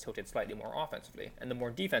and one that's tilted slightly more offensively. And the more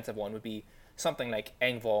defensive one would be something like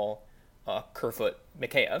Engvall, Kerfoot,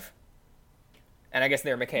 Mikheyev. And I guess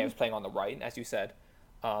there Mikheyev's playing on the right, as you said.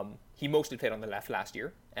 He mostly played on the left last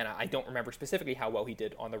year, and I don't remember specifically how well he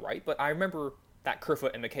did on the right, but I remember that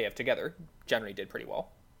Kerfoot and Mikheyev together generally did pretty well.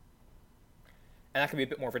 And that could be a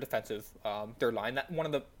bit more of a defensive third line. That one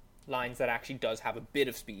of the lines that actually does have a bit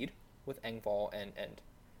of speed with Engvall and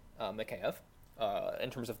Mikheyev in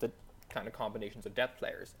terms of the kind of combinations of depth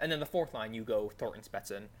players. And then the fourth line, you go Thornton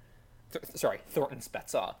Spezza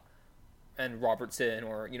and Robertson,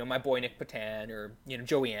 or my boy Nick Patan, or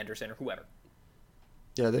Joey Anderson, or whoever.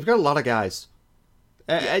 Yeah, they've got a lot of guys.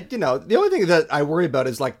 The only thing that I worry about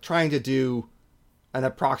is like trying to do an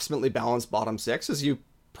approximately balanced bottom six, is you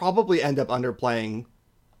probably end up underplaying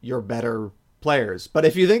your better players. But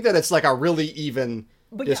if you think that it's like a really even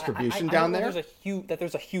distribution down there,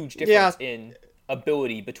 there's a huge difference in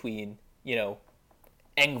ability between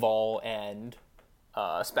Engvall and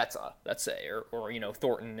Spezza, let's say, or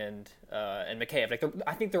Thornton and Mikheyev. Like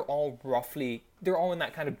I think they're all in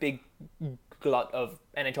that kind of big glut of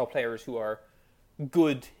NHL players who are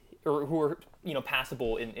good, or who are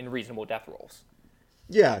passable in reasonable depth roles.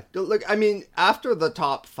 Yeah, look, I mean, after the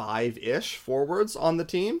top 5-ish forwards on the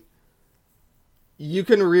team, you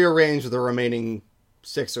can rearrange the remaining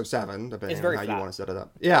 6 or 7, depending on how you want to set it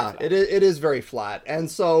up. Yeah, it is very flat.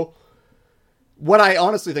 And so what I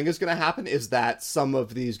honestly think is going to happen is that some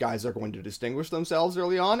of these guys are going to distinguish themselves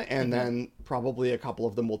early on, and then probably a couple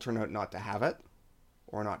of them will turn out not to have it,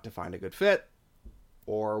 or not to find a good fit,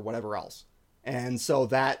 or whatever else. And so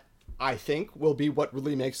that, I think, will be what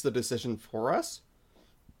really makes the decision for us.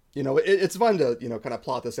 It's fun to, kind of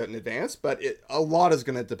plot this out in advance, but a lot is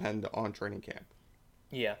going to depend on training camp.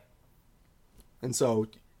 Yeah. And so,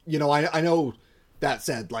 I know that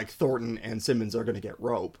said, like, Thornton and Simmons are going to get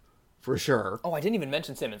rope, for sure. Oh, I didn't even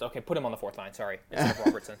mention Simmons. Okay, put him on the fourth line, sorry. Instead of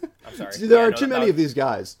Robertson. I'm sorry. There are too many of these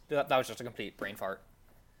guys. That was just a complete brain fart.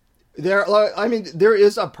 There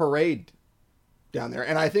is a parade down there,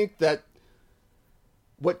 and I think that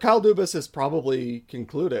what Kyle Dubas has probably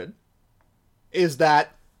concluded is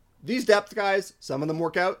that these depth guys, some of them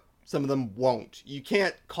work out, some of them won't. You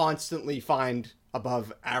can't constantly find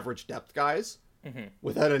above average depth guys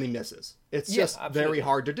without any misses. It's just very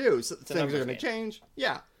hard to do. So things are going to change.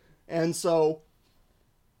 Yeah. And so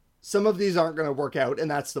some of these aren't going to work out,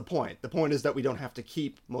 and that's the point. The point is that we don't have to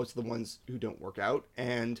keep most of the ones who don't work out,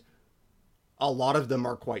 and a lot of them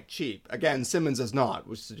are quite cheap. Again, Simmons is not,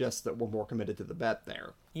 which suggests that we're more committed to the bet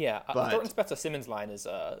there. Yeah, Thornton Spezza Simmons line is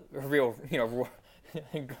a real,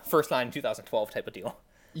 first line 2012 type of deal.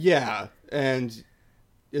 Yeah, and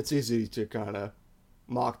it's easy to kind of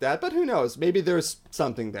mock that, but who knows? Maybe there's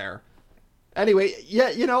something there. Anyway,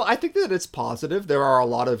 yeah, I think that it's positive. There are a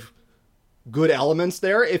lot of good elements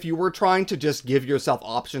there if you were trying to just give yourself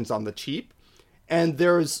options on the cheap. And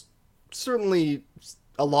there's certainly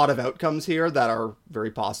a lot of outcomes here that are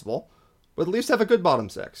very possible, but at least have a good bottom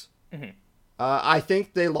six. I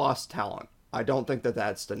think they lost talent. I don't think that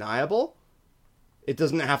that's deniable. It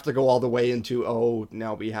doesn't have to go all the way into,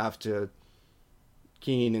 now we have to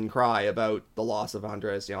keen and cry about the loss of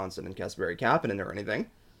Andreas Janssen and Kasperi Kapanen or anything.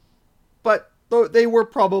 But they were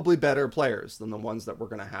probably better players than the ones that we're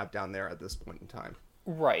going to have down there at this point in time.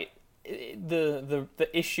 Right. The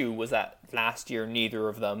issue was that last year neither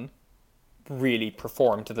of them really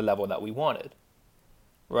performed to the level that we wanted.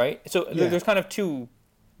 Right? So there's kind of two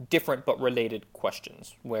different but related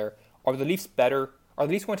questions, where are the Leafs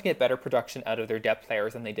going to get better production out of their depth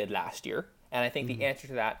players than they did last year? And I think the answer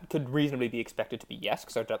to that could reasonably be expected to be yes,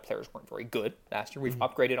 because our depth players weren't very good last year. We've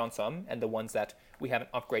upgraded on some, and the ones that we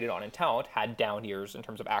haven't upgraded on in talent had down years in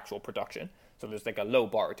terms of actual production. So there's like a low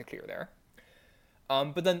bar to clear there.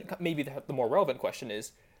 But then maybe the more relevant question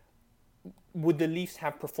is, would the Leafs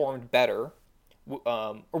have performed better,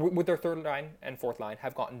 or would their third line and fourth line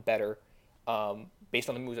have gotten better based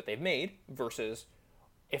on the moves that they've made versus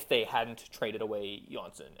if they hadn't traded away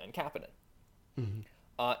Johnsson and Kapanen? Mm-hmm.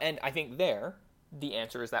 And I think the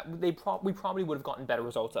answer is that we probably would have gotten better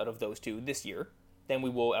results out of those two this year than we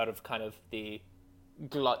will out of kind of the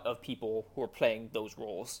glut of people who are playing those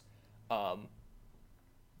roles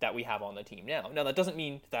that we have on the team now. Now, that doesn't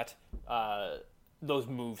mean that those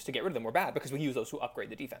moves to get rid of them were bad, because we use those to upgrade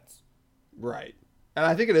the defense. Right. And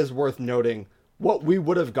I think it is worth noting what we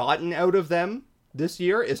would have gotten out of them this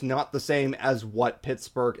year is not the same as what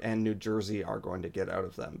Pittsburgh and New Jersey are going to get out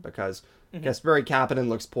of them, because Kasperi Kapanen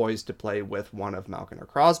looks poised to play with one of Malkin or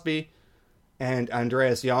Crosby, and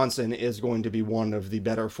Andreas Johnsson is going to be one of the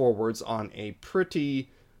better forwards on a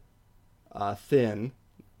pretty thin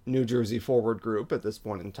New Jersey forward group at this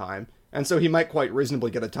point in time. And so he might quite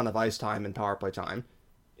reasonably get a ton of ice time and power play time,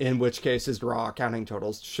 in which case his raw counting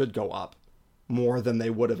totals should go up more than they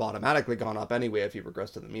would have automatically gone up anyway if he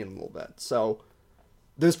regressed to the mean a little bit. So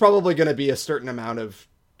there's probably going to be a certain amount of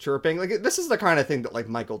chirping. Like, this is the kind of thing that, like,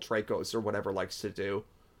 Michael Tracos or whatever likes to do.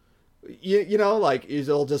 You know, like,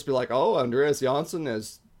 he'll just be like, oh, Andreas Johnsson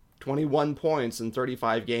has 21 points in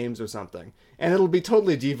 35 games or something. And it'll be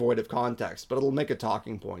totally devoid of context, but it'll make a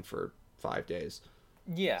talking point for 5 days.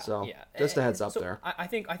 Yeah. So, just a heads up there. I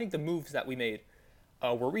think the moves that we made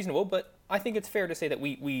were reasonable, but I think it's fair to say that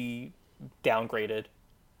we downgraded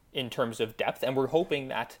in terms of depth, and we're hoping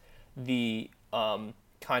that the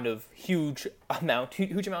kind of huge amount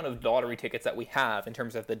of lottery tickets that we have in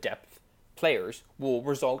terms of the depth players will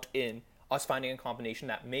result in us finding a combination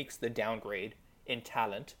that makes the downgrade in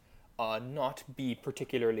talent not be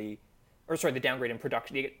particularly, or sorry, the downgrade in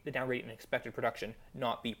production, the downgrade in expected production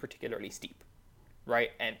not be particularly steep,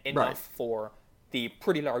 right? And enough for the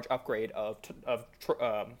pretty large upgrade of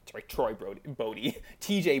Troy Bodie,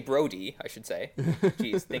 TJ Brody, I should say.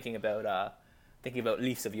 Jeez, thinking about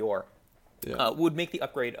Leafs of yore. Yeah. Would make the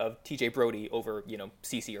upgrade of TJ Brody over,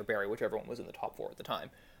 CC or Barry, whichever one was in the top 4 at the time.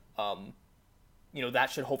 That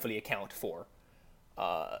should hopefully account for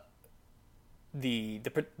the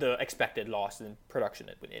expected loss in production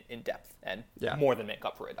in depth, and more than make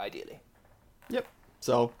up for it, ideally. Yep.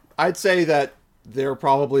 So I'd say that they're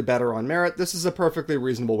probably better on merit. This is a perfectly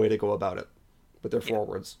reasonable way to go about it with their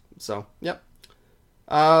forwards. So, yep.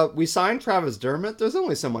 We signed Travis Dermott. There's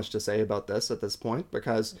only so much to say about this at this point,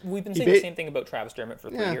 because we've been saying the same thing about Travis Dermott for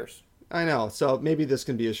 3 years. I know. So maybe this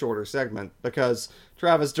can be a shorter segment, because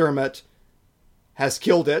Travis Dermott has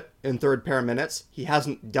killed it in third pair minutes. He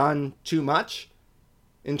hasn't done too much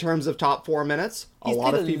in terms of top 4 minutes. He's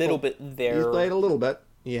played a little bit there. He's played a little bit.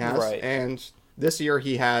 He has. Right. And this year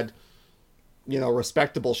he had,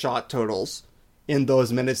 respectable shot totals in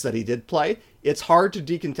those minutes that he did play. It's hard to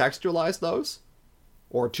decontextualize those,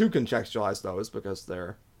 or to contextualize those, because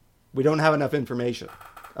we don't have enough information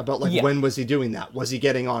about, when was he doing that? Was he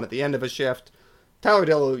getting on at the end of a shift? Tyler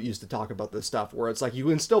Dillow used to talk about this stuff, where it's like, you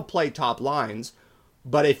can still play top lines,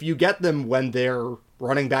 but if you get them when they're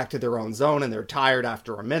running back to their own zone and they're tired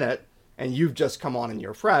after a minute, and you've just come on and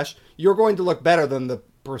you're fresh, you're going to look better than the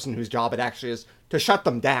person whose job it actually is to shut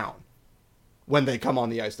them down when they come on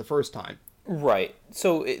the ice the first time. Right.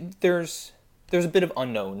 So there's a bit of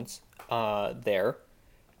unknowns there.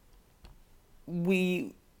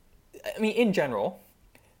 In general,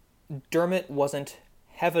 Dermott wasn't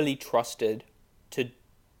heavily trusted to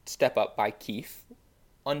step up by Keefe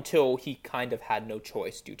until he kind of had no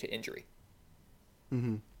choice due to injury.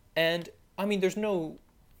 Mm-hmm. And, there's no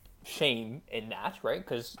shame in that, right?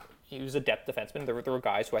 Because he was a depth defenseman. There were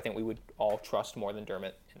guys who I think we would all trust more than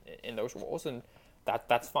Dermott in those roles, and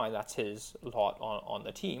that's fine. That's his lot on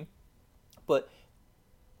the team. But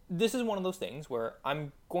this is one of those things where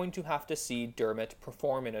I'm going to have to see Dermott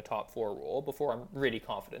perform in a top 4 role before I'm really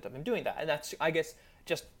confident of him doing that. And that's, I guess,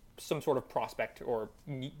 just some sort of prospect or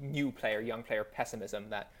young player pessimism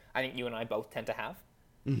that I think you and I both tend to have.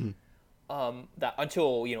 Mm-hmm. That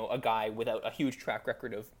until, a guy without a huge track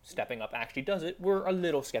record of stepping up actually does it, we're a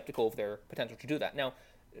little skeptical of their potential to do that. Now,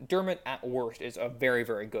 Dermott at worst is a very,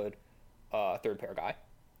 very good third pair guy.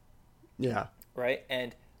 Yeah. Right?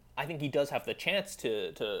 And I think he does have the chance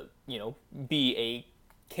to be a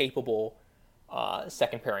capable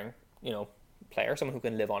second pairing, player, someone who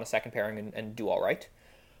can live on a second pairing and do all right.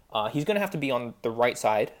 He's going to have to be on the right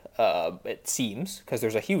side, it seems, because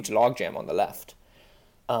there's a huge logjam on the left.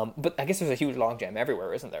 But I guess there's a huge logjam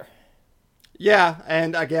everywhere, isn't there? Yeah,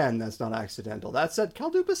 and again, that's not accidental. That said,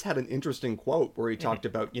 Cal Dubas had an interesting quote where he talked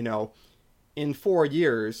about, in 4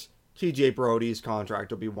 years, TJ Brody's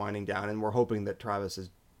contract will be winding down, and we're hoping that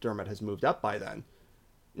Dermott has moved up by then.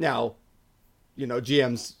 Now,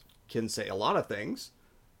 GMs can say a lot of things,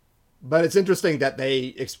 but it's interesting that they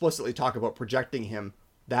explicitly talk about projecting him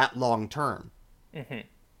that long term. Mm-hmm.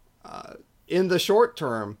 In the short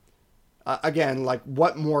term, again, like,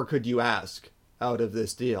 what more could you ask out of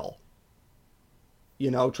this deal?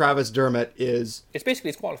 Travis Dermott is... It's basically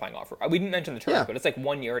his qualifying offer. We didn't mention the terms, Yeah. but it's like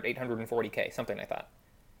 1 year at $840K, something like that.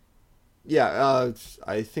 Yeah,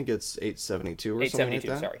 I think it's 872 or something like that.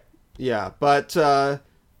 872, sorry. Yeah, but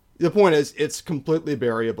the point is, it's completely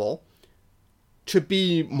variable. To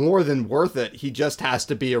be more than worth it, he just has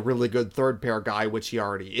to be a really good third pair guy, which he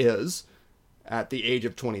already is at the age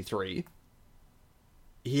of 23.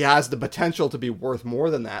 He has the potential to be worth more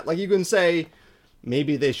than that. Like, you can say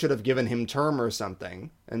maybe they should have given him term or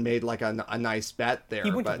something and made like a nice bet there.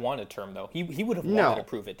 He wouldn't have wanted term, though. He would have wanted a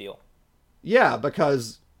prove-it deal. Yeah,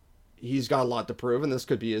 because he's got a lot to prove, and this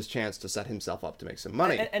could be his chance to set himself up to make some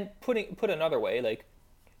money. And put another way, like,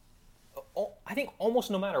 I think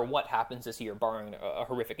almost no matter what happens this year, barring a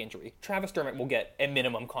horrific injury, Travis Dermott will get a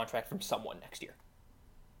minimum contract from someone next year.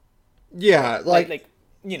 Yeah,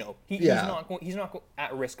 he's not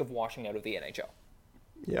at risk of washing out of the NHL.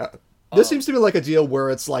 Yeah. This seems to be like a deal where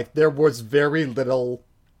it's like there was very little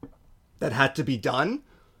that had to be done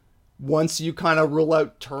once you kind of rule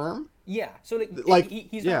out term. Yeah, so he's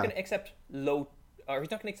not going to accept he's not going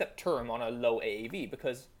to accept term on a low AAV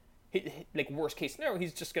because, worst case scenario,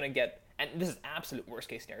 he's just going to get, and this is absolute worst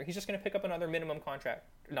case scenario, he's just going to pick up a minimum contract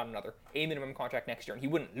next year, and he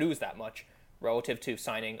wouldn't lose that much relative to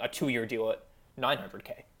signing a 2-year deal at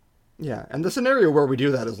 $900K. Yeah, and the scenario where we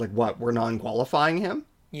do that is like, what, we're non-qualifying him?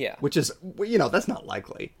 Yeah. Which is, that's not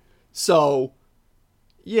likely. So,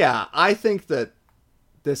 yeah, I think that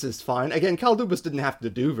this is fine. Again, Kyle Dubas didn't have to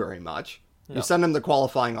do very much. No. You send him the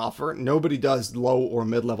qualifying offer. Nobody does low or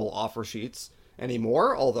mid-level offer sheets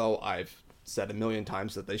anymore, although I've said a million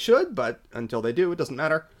times that they should, but until they do, it doesn't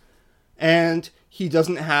matter. And he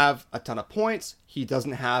doesn't have a ton of points. He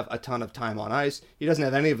doesn't have a ton of time on ice. He doesn't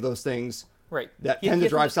have any of those things that tend to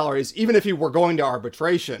drive salaries, even if he were going to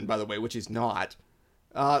arbitration, by the way, which he's not.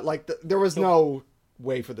 There was no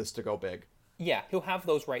way for this to go big. Yeah, he'll have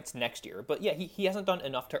those rights next year. But yeah, he hasn't done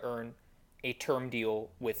enough to earn a term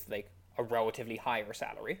deal with, a relatively higher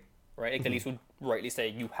salary, right? The Leafs would rightly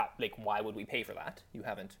say, why would we pay for that? You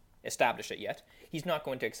haven't established it yet. He's not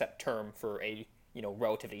going to accept term for a,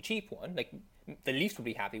 relatively cheap one. The Leafs would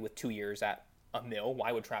be happy with 2 years at $1 million.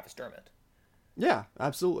 Why would Travis Dermott? Yeah,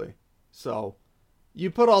 absolutely. So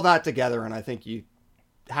you put all that together, and I think you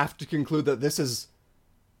have to conclude that this is,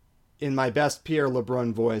 in my best Pierre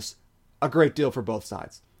LeBrun voice, a great deal for both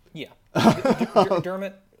sides. Yeah.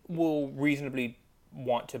 Dermott will reasonably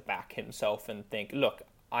want to back himself and think, look,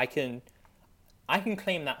 I can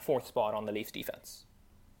claim that fourth spot on the Leafs defense.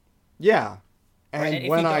 Yeah. And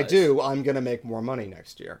when I do, I'm going to make more money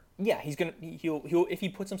next year. Yeah, he'll if he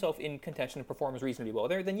puts himself in contention and performs reasonably well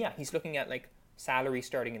there, then yeah, he's looking at salary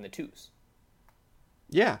starting in the 2s.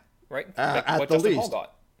 Yeah. Right? At what the Justin least. Hall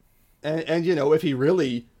got. And if he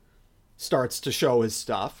really starts to show his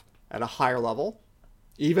stuff at a higher level,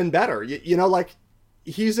 even better.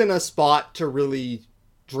 He's in a spot to really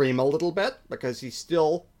dream a little bit because he's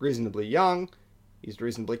still reasonably young. He's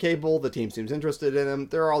reasonably capable. The team seems interested in him.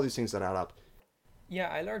 There are all these things that add up. Yeah,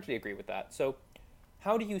 I largely agree with that. So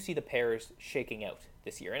how do you see the pairs shaking out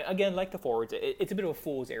this year? And again, like the forwards, it's a bit of a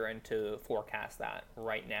fool's errand to forecast that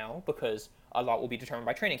right now because a lot will be determined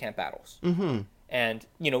by training camp battles. Mm-hmm. And,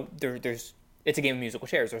 it's a game of musical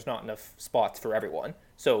chairs. There's not enough spots for everyone.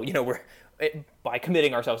 So, by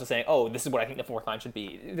committing ourselves to saying, oh, this is what I think the fourth line should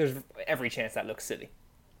be, there's every chance that looks silly.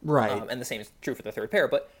 Right. And the same is true for the third pair.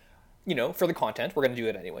 But, for the content, we're going to do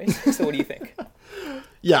it anyways. So what do you think?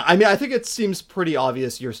 Yeah, I think it seems pretty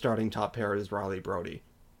obvious your starting top pair is Riley Brody.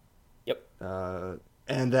 Yep.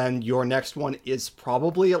 And then your next one is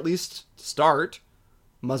probably at least start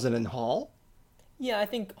Muzzin and Hall. Yeah, I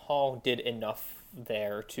think Hall did enough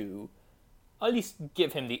there to at least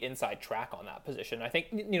give him the inside track on that position. I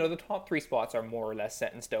think, the top 3 spots are more or less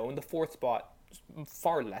set in stone. The fourth spot,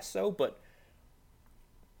 far less so, but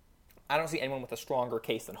I don't see anyone with a stronger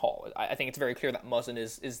case than Hall. I think it's very clear that Muzzin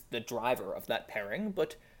is the driver of that pairing,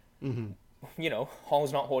 but,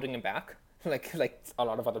 Hall's not holding him back, like a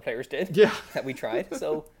lot of other players did that we tried.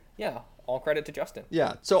 So, yeah, all credit to Justin.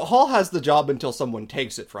 Yeah, so Hall has the job until someone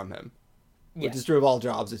takes it from him, which Yes. is true of all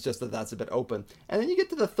jobs. It's just that that's a bit open. And then you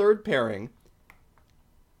get to the third pairing,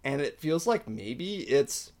 and it feels like maybe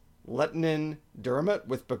it's letting in Dermott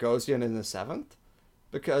with Bogosian in the 7th,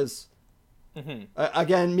 because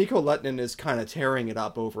Again, Mikko Lehtonen is kind of tearing it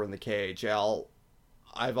up over in the KHL.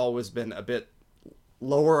 I've always been a bit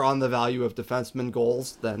lower on the value of defenseman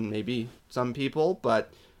goals than maybe some people,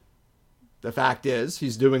 but the fact is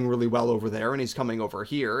he's doing really well over there, and he's coming over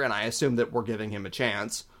here, and I assume that we're giving him a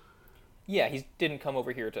chance. Yeah, he didn't come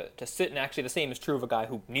over here to sit, and actually the same is true of a guy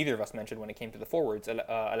who neither of us mentioned when it came to the forwards,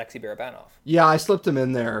 Alexei Barabanov. Yeah, I slipped him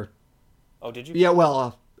in there. Oh, did you? Yeah,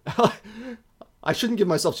 well, I shouldn't give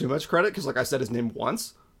myself too much credit, because, like, I said his name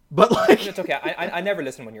once, but, like... It's okay, I never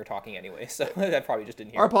listen when you're talking anyway, so I probably just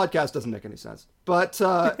didn't hear. Our podcast doesn't make any sense. But,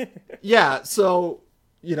 yeah, so,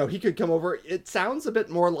 you know, he could come over. It sounds a bit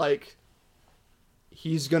more like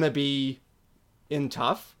he's going to be in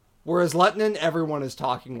tough. Whereas Lehtonen, everyone is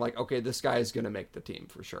talking like, okay, this guy is going to make the team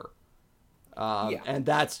for sure. And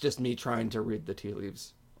that's just me trying to read the tea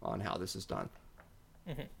leaves on how this is done.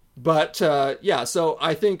 Mm-hmm. But, yeah, so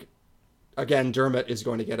I think, again, Dermott is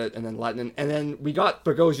going to get it, and then Lehtonen. And then we got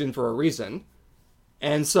Bogosian for a reason.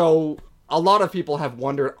 And so a lot of people have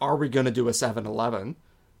wondered, are we going to do a 7-Eleven?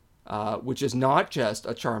 Which is not just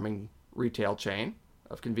a charming retail chain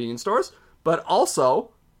of convenience stores, but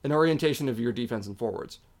also an orientation of your defense and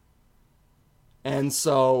forwards. And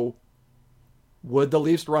so, would the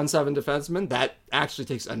Leafs run 7 defensemen? That actually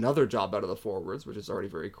takes another job out of the forwards, which is already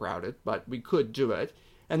very crowded, but we could do it.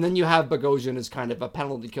 And then you have Bogosian as kind of a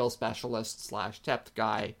penalty kill specialist / depth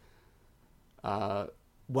guy,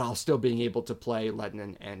 while still being able to play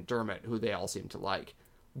Lehtonen and Dermott, who they all seem to like.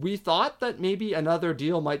 We thought that maybe another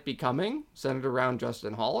deal might be coming, centered around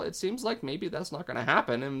Justin Holl. It seems like maybe that's not going to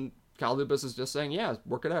happen, and Kyle Dubas is just saying, yeah,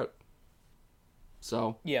 work it out.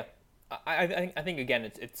 So... Yeah. I think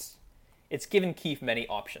again, it's given Keefe many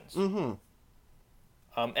options. Mm-hmm.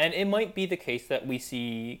 And it might be the case that we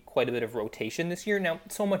see quite a bit of rotation this year. Now,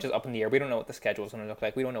 so much is up in the air. We don't know what the schedule is going to look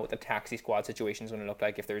like. We don't know what the taxi squad situation is going to look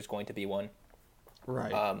like, if there's going to be one.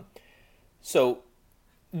 Right. So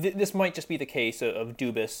this might just be the case of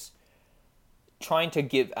Dubas trying to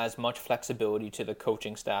give as much flexibility to the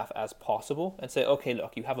coaching staff as possible and say, okay,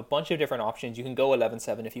 look, you have a bunch of different options. You can go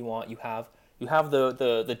 11-7 if you want. You have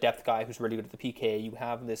the depth guy who's really good at the PK. You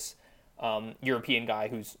have this European guy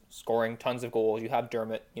who's scoring tons of goals. You have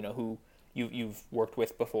Dermott, who you've worked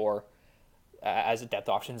with before as a depth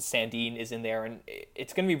option. Sandin is in there, and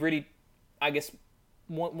it's going to be really, I guess,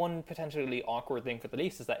 one potentially awkward thing for the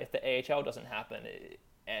Leafs is that if the AHL doesn't happen,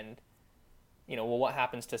 what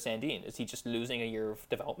happens to Sandin? Is he just losing a year of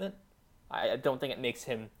development? I don't think it makes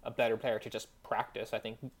him a better player to just practice. I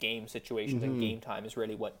think game situations and game time is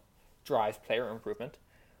really what drives player improvement.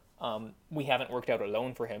 We haven't worked out a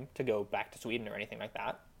loan for him to go back to Sweden or anything like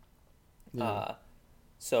that. Yeah.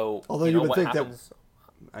 So, although you would think happens... that,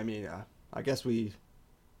 I mean, I guess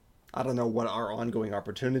I don't know what our ongoing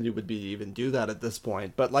opportunity would be to even do that at this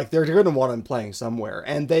point, but like they're going to want him playing somewhere,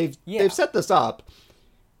 and they've set this up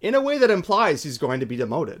in a way that implies he's going to be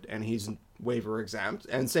demoted and he's waiver exempt,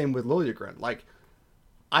 and same with Liljegren. Like,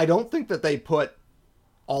 I don't think that they put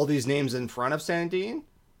all these names in front of Sandin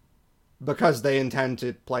because they intend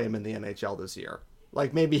to play him in the NHL this year.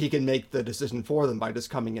 Like, maybe he can make the decision for them by just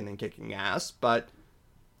coming in and kicking ass, but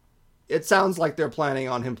it sounds like they're planning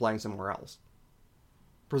on him playing somewhere else.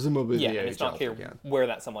 Presumably the AHL. Yeah, it's not clear again. where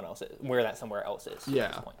that somewhere else is at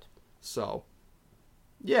this point. So,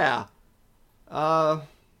 yeah.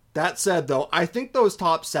 That said, though, I think those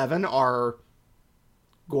top 7 are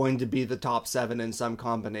going to be the top 7 in some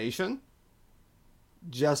combination.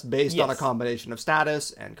 Just based on a combination of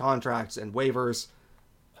status and contracts and waivers.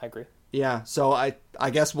 I agree. Yeah, so I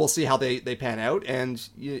guess we'll see how they pan out. And,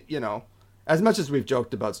 you know, as much as we've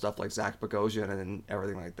joked about stuff like Zach Bogosian and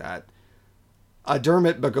everything like that, a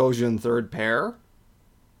Dermott Bogosian third pair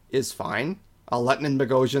is fine. A Lehtonen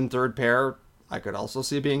Bogosian third pair I could also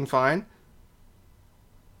see being fine.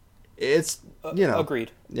 It's, agreed.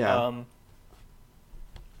 Yeah.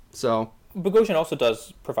 So Bogosian also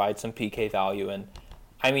does provide some PK value, and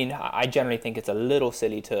I mean, I generally think it's a little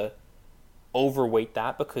silly to overweight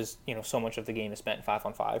that because, so much of the game is spent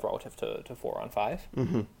 5-on-5 relative to 4-on-5.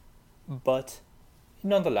 Mm-hmm. But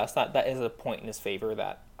nonetheless, that is a point in his favor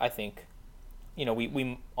that I think,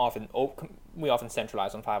 we often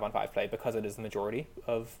centralize on 5-on-5 play because it is the majority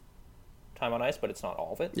of time on ice, but it's not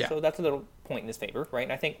all of it. Yeah. So that's a little point in his favor, right?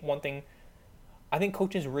 And I think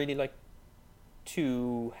coaches really like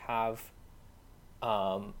to have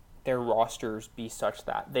their rosters be such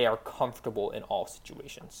that they are comfortable in all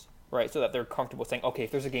situations, right? So that they're comfortable saying, okay,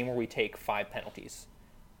 if there's a game where we take 5 penalties,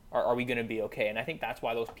 are we going to be okay? And I think that's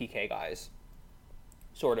why those PK guys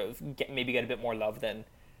sort of maybe get a bit more love than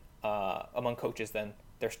among coaches than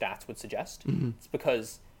their stats would suggest. Mm-hmm. It's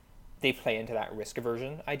because they play into that risk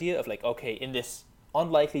aversion idea of like, okay, in this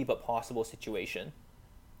unlikely but possible situation,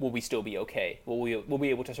 will we still be okay? Will we be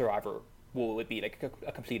able to survive, or will it be like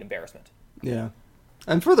a complete embarrassment? Yeah.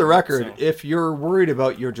 And for the record, if you're worried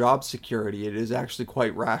about your job security, it is actually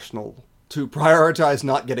quite rational to prioritize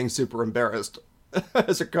not getting super embarrassed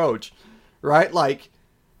as a coach, right? Like,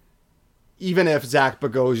 even if Zach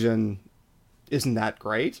Bogosian isn't that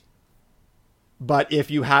great, but if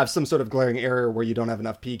you have some sort of glaring area where you don't have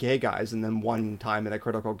enough PK guys, and then one time in a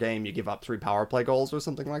critical game you give up 3 power play goals or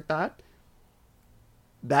something like that,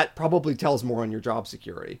 that probably tells more on your job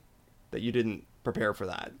security, that you didn't prepare for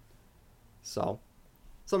that. So,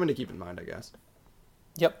 something to keep in mind, I guess.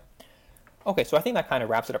 Yep. Okay, so I think that kind of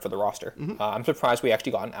wraps it up for the roster. I'm surprised we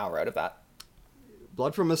actually got an hour out of that.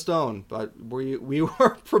 Blood from a stone, but we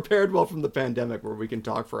were prepared well from the pandemic, where we can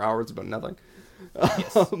talk for hours about nothing.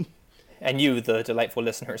 Yes. And you, the delightful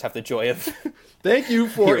listeners, have the joy of thank you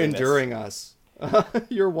for enduring us.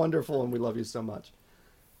 You're wonderful, and we love you so much.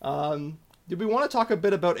 Did we want to talk a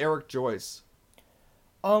bit about Eric Joyce?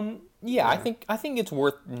 Yeah, I think it's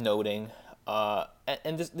worth noting.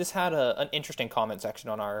 And this had an interesting comment section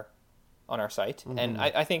on our site, and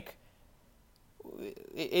I think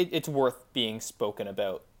it's worth being spoken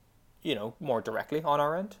about, more directly on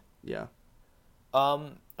our end. Yeah.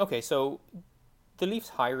 Okay, so the Leafs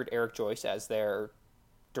hired Eric Joyce as their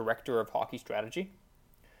director of hockey strategy,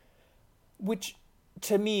 which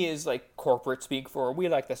to me is like corporate speak for, we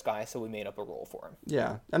like this guy, so we made up a role for him.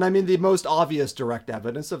 Yeah. And I mean, the most obvious direct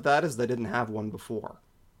evidence of that is they didn't have one before.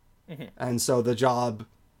 And so the job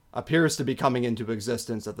appears to be coming into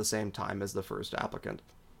existence at the same time as the first applicant.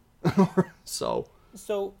 So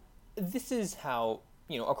this is how,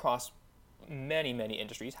 across many, many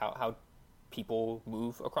industries, how people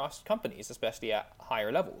move across companies, especially at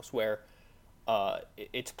higher levels, where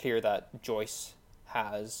it's clear that Joyce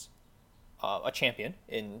has a champion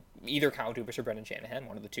in either Kyle Dubas or Brendan Shanahan,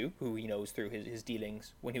 one of the two, who he knows through his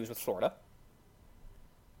dealings when he was with Florida.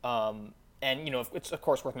 And, it's of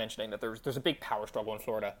course worth mentioning that there's a big power struggle in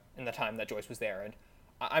Florida in the time that Joyce was there. And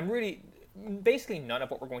I'm really, basically none of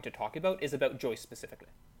what we're going to talk about is about Joyce specifically.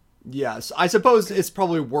 Yes, I suppose it's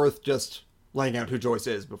probably worth just laying out who Joyce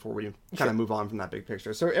is before we kind of move on from that big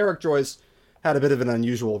picture. So Eric Joyce had a bit of an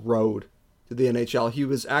unusual road to the NHL. He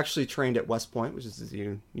was actually trained at West Point, which is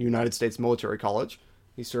the United States Military College.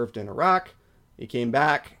 He served in Iraq. He came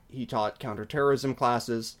back. He taught counterterrorism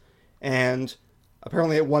classes. And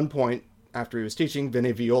apparently at one point, after he was teaching,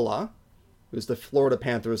 Vinny Viola, who is the Florida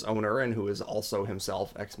Panthers owner and who is also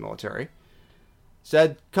himself ex-military,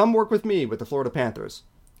 said, "Come work with me with the Florida Panthers."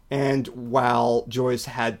 And while Joyce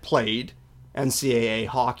had played NCAA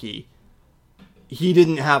hockey, he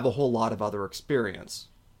didn't have a whole lot of other experience,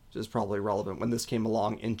 which is probably relevant when this came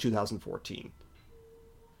along in 2014.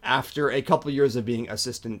 After a couple years of being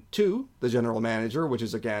assistant to the general manager, which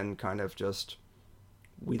is again kind of just,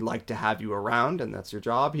 we'd like to have you around and that's your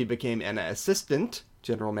job, he became an assistant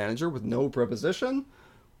general manager with no preposition,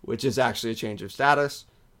 which is actually a change of status.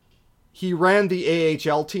 He ran the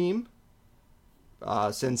AHL team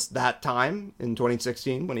since that time in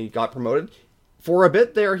 2016 when he got promoted. For a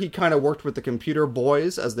bit there, he kind of worked with the computer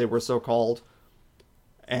boys, as they were so called.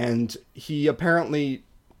 And he apparently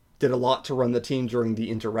did a lot to run the team during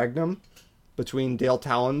the interregnum between Dale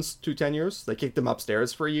Talon's 2 tenures. They kicked him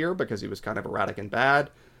upstairs for a year because he was kind of erratic and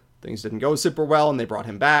bad. Things didn't go super well, and they brought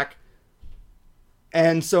him back.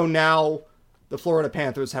 And so now the Florida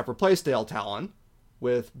Panthers have replaced Dale Talon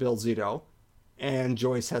with Bill Zito, and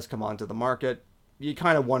Joyce has come onto the market. You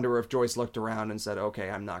kind of wonder if Joyce looked around and said,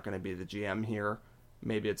 okay, I'm not going to be the GM here.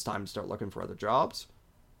 Maybe it's time to start looking for other jobs.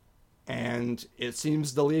 And it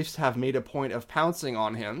seems the Leafs have made a point of pouncing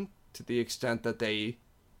on him to the extent that they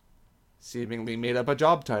seemingly made up a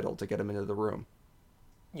job title to get him into the room.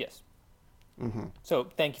 Yes. So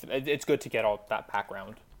thank you. It's good to get all that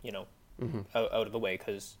background, out of the way,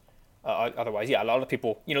 because otherwise, a lot of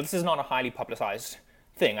people, this is not a highly publicized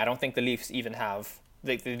thing. I don't think the Leafs even have,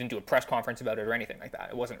 they didn't do a press conference about it or anything like that.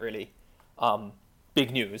 It wasn't really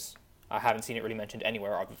big news. I haven't seen it really mentioned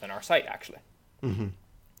anywhere other than our site, actually.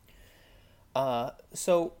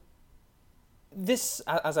 So this,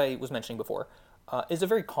 as I was mentioning before, is a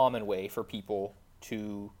very common way for people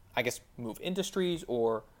to, I guess, move industries,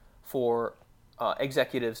 or for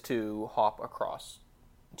executives to hop across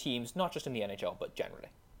teams, not just in the NHL, but generally,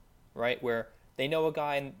 right? Where they know a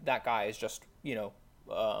guy and that guy is just,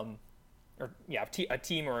 a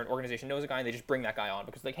team or an organization knows a guy and they just bring that guy on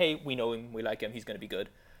because, like, hey, we know him, we like him, he's going to be good.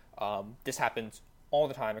 This happens all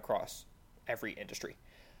the time across every industry.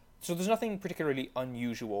 So there's nothing particularly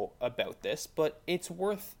unusual about this, but it's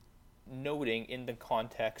worth noting in the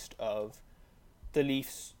context of the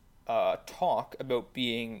Leafs talk about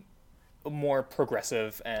being more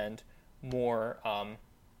progressive and more,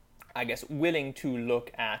 I guess, willing to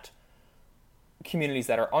look at communities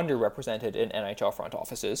that are underrepresented in NHL front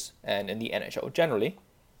offices and in the NHL generally,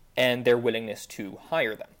 and their willingness to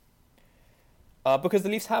hire them. Because the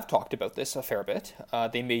Leafs have talked about this a fair bit.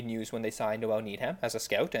 They made news when they signed Noel Needham as a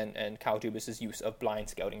scout, and Kyle Dubas' use of blind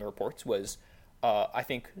scouting reports was, I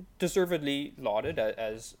think, deservedly lauded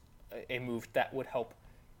as a move that would help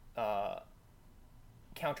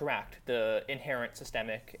counteract the inherent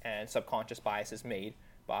systemic and subconscious biases made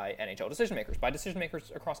by NHL decision makers, by decision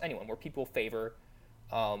makers across anyone, where people favor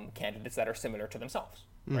candidates that are similar to themselves.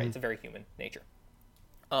 Mm-hmm. Right? It's a very human nature.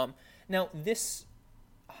 Now, this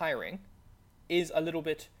hiring is a little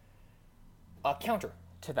bit counter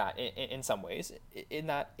to that in some ways, in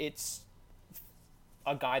that it's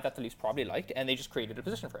a guy that the Leafs probably liked, and they just created a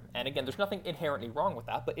position for him. And again, there's nothing inherently wrong with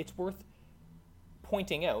that, but it's worth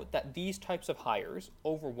pointing out that these types of hires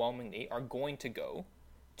overwhelmingly are going to go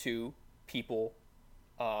to people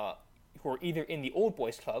who are either in the old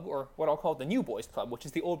boys club or what I'll call the new boys club, which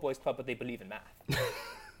is the old boys club, but they believe in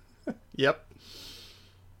math. Yep.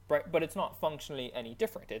 Right, but it's not functionally any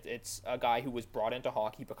different. It's a guy who was brought into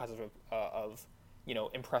hockey because of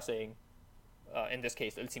impressing, in this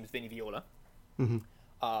case, it seems Vinny Viola, mm-hmm.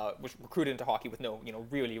 Was recruited into hockey with no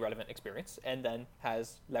really relevant experience, and then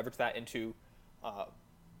has leveraged that into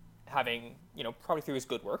having, probably through his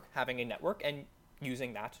good work, having a network and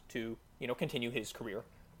using that to continue his career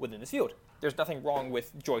within this field. There's nothing wrong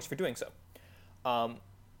with Joyce for doing so,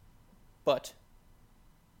 but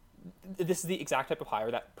this is the exact type of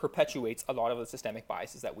hire that perpetuates a lot of the systemic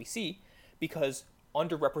biases that we see, because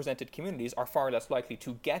underrepresented communities are far less likely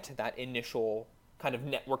to get that initial kind of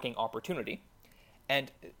networking opportunity,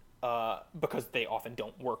 and because they often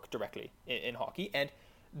don't work directly in hockey, and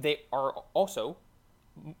they are also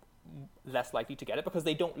less likely to get it because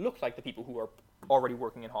they don't look like the people who are already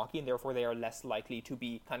working in hockey, and therefore they are less likely to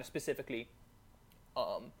be kind of specifically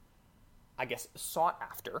sought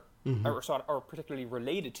after, mm-hmm. or particularly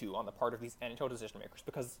related to on the part of these NHL decision makers,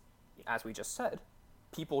 because, as we just said,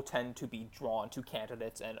 people tend to be drawn to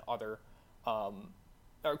candidates and other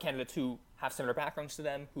or candidates who have similar backgrounds to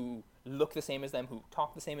them, who look the same as them, who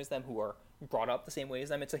talk the same as them, who are brought up the same way as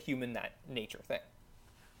them. It's a human nature thing.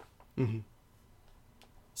 Mm-hmm.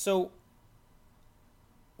 So,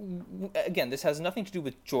 again, this has nothing to do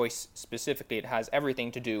with Joyce specifically. It has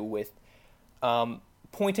everything to do with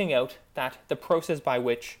pointing out that the processes by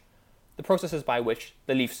which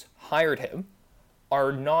the Leafs hired him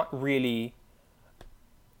are not really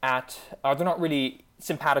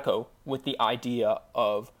simpatico with the idea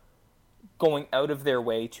of going out of their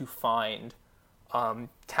way to find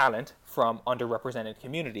talent from underrepresented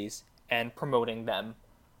communities and promoting them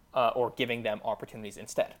or giving them opportunities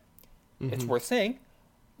instead. Mm-hmm. It's worth saying,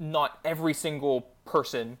 not every single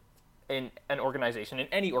person in an organization, in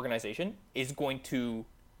any organization, is going to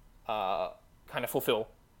kind of fulfill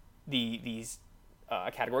these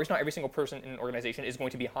categories. Not every single person in an organization is going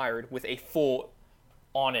to be hired with a full,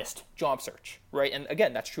 honest job search, right? And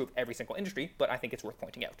again, that's true of every single industry, but I think it's worth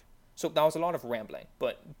pointing out. So that was a lot of rambling,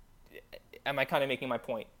 but am I kind of making my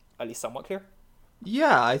point at least somewhat clear?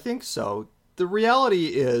 Yeah, I think so. The reality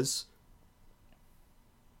is,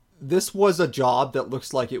 this was a job that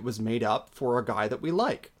looks like it was made up for a guy that we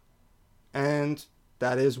like. And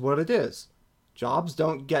that is what it is. Jobs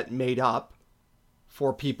don't get made up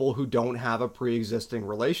for people who don't have a pre-existing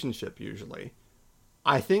relationship, usually.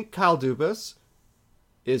 I think Kyle Dubas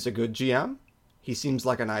is a good GM. He seems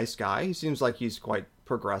like a nice guy. He seems like he's quite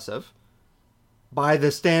progressive by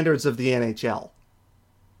the standards of the NHL.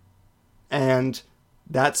 And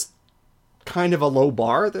that's kind of a low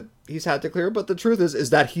bar that he's had to clear, but the truth is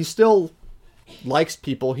that he still likes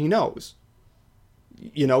people he knows.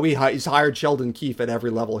 He's hired Sheldon Keefe at every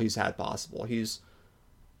level he's had possible. He's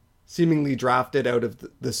seemingly drafted out of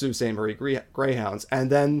the Sault Ste. Marie Greyhounds. And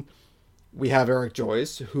then we have Eric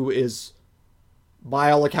Joyce, who is, by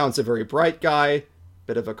all accounts, a very bright guy,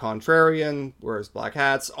 bit of a contrarian, wears black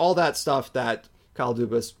hats, all that stuff that Kyle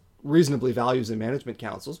Dubas reasonably values in management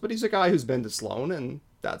councils, but he's a guy who's been to Sloan and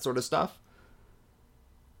that sort of stuff.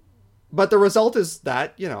 But the result is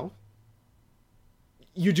that,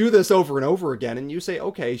 you do this over and over again and you say,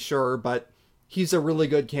 okay, sure, but he's a really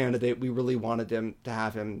good candidate. We really wanted him to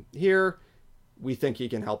have him here. We think he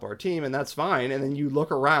can help our team, and that's fine. And then you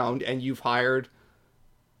look around and you've hired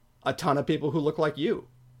a ton of people who look like you.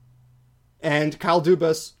 And Kyle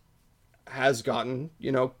Dubas has gotten,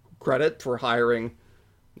 credit for hiring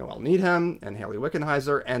Noel Needham and Haley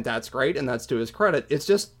Wickenheiser, and that's great, and that's to his credit. It's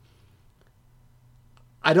just,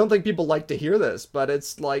 I don't think people like to hear this, but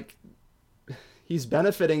it's like he's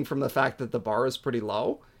benefiting from the fact that the bar is pretty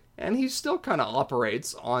low, and he still kind of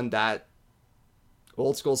operates on that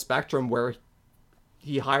old school spectrum where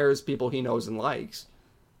he hires people he knows and likes.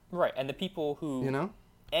 Right, and the people who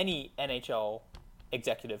any NHL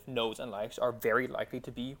executive knows and likes are very likely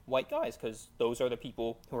to be white guys, because those are the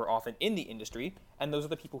people who are often in the industry, and those are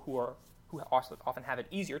the people who also often have it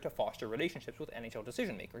easier to foster relationships with NHL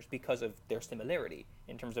decision makers because of their similarity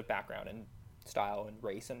in terms of background and style and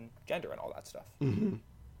race and gender and all that stuff. Mm-hmm.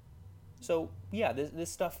 So yeah, this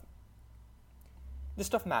stuff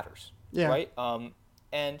matters, yeah. Right?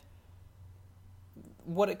 And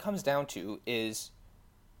what it comes down to is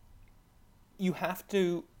you have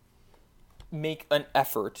to make an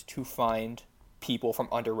effort to find people from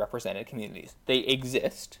underrepresented communities. They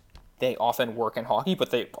exist. They often work in hockey,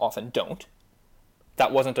 but they often don't.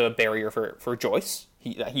 That wasn't a barrier for Joyce.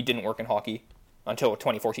 He didn't work in hockey until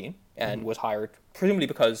 2014 and was hired presumably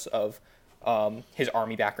because of his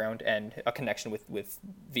Army background and a connection with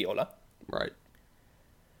Viola. Right.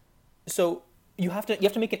 So you have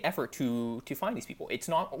to make an effort to find these people. It's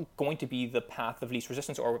not going to be the path of least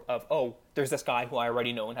resistance or of there's this guy who I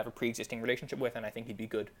already know and have a pre-existing relationship with, and I think he'd be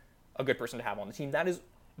a good person to have on the team. That is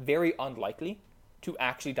very unlikely to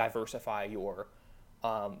actually diversify your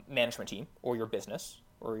management team or your business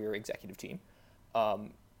or your executive team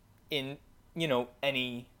in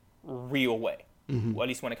any real way. Mm-hmm. Well, at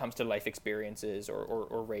least when it comes to life experiences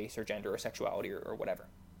or race or gender or sexuality or whatever.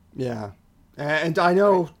 Yeah, and I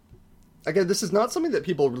know. Right. Again, this is not something that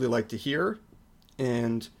people really like to hear,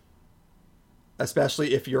 and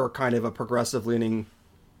especially if you're kind of a progressive-leaning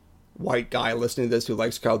white guy listening to this who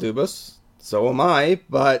likes Kyle Dubas. So am I,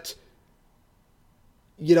 but,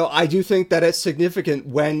 I do think that it's significant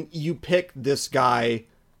when you pick this guy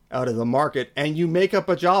out of the market and you make up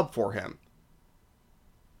a job for him.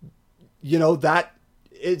 That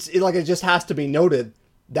it just has to be noted.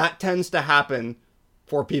 That tends to happen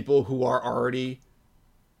for people who are already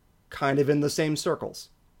kind of in the same circles.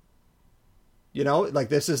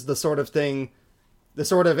 This is the sort of thing, the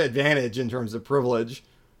sort of advantage in terms of privilege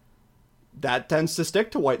that tends to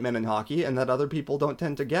stick to white men in hockey and that other people don't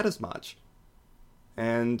tend to get as much.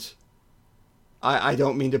 And I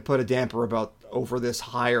don't mean to put a damper over this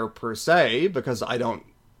hire per se, because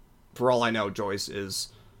for all I know, Joyce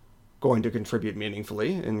is going to contribute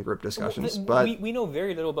meaningfully in group discussions. But we know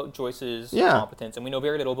very little about Joyce's competence, and we know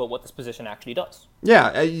very little about what this position actually does.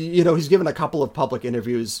 Yeah, he's given a couple of public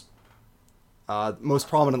interviews. Most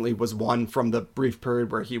prominently was one from the brief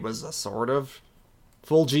period where he was a sort of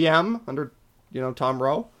full GM under, Tom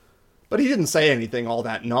Rowe. But he didn't say anything all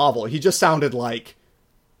that novel. He just sounded like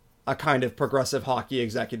a kind of progressive hockey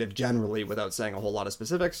executive generally without saying a whole lot of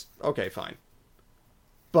specifics. Okay, fine.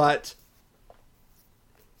 But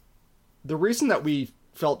the reason that we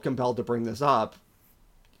felt compelled to bring this up,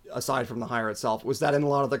 aside from the hire itself, was that in a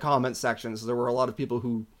lot of the comment sections, there were a lot of people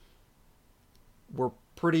who were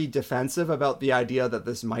pretty defensive about the idea that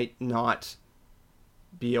this might not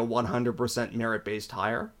be a 100% merit-based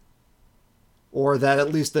hire, or that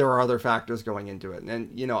at least there are other factors going into it.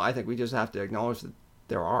 And, I think we just have to acknowledge that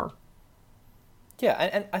there are. Yeah,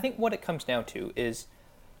 and I think what it comes down to is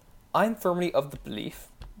I'm firmly of the belief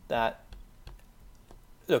that,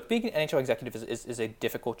 look, being an NHL executive is a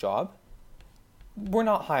difficult job. We're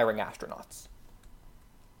not hiring astronauts.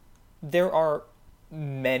 There are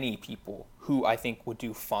many people who I think would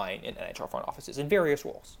do fine in NHL front offices in various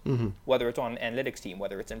roles, whether it's on an analytics team,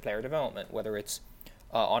 whether it's in player development, whether it's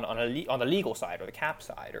on the legal side or the cap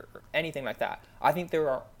side or anything like that. I think there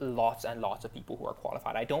are lots and lots of people who are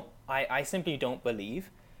qualified. I simply don't believe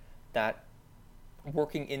that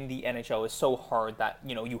working in the NHL is so hard that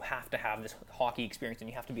you have to have this hockey experience and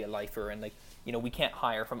you have to be a lifer, and we can't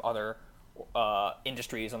hire from other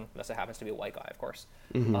industries unless it happens to be a white guy, of course.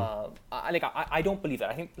 Mm-hmm. I don't believe that.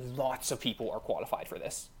 I think lots of people are qualified for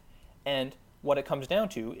this, and what it comes down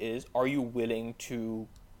to is, are you willing to,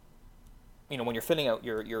 when you're filling out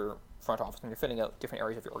your front office, when you're filling out different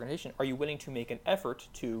areas of your organization, are you willing to make an effort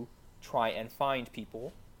to try and find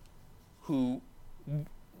people who,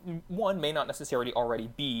 one, may not necessarily already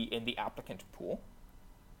be in the applicant pool,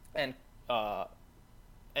 and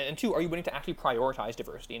two, are you willing to actually prioritize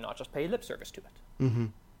diversity and not just pay lip service to it? Mm-hmm.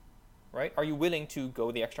 Right? Are you willing to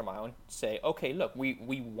go the extra mile and say, okay, look,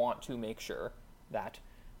 we want to make sure that,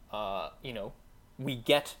 we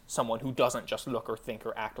get someone who doesn't just look or think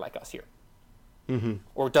or act like us here. Mm-hmm.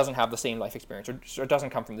 Or doesn't have the same life experience, or doesn't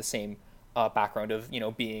come from the same background of,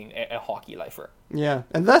 being a hockey lifer. Yeah,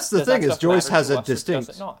 and that's the thing, is Joyce has a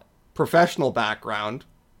distinct professional background,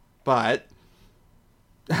 but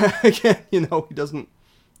again, he doesn't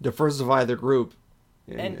diversify the group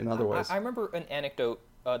in other ways. I remember an anecdote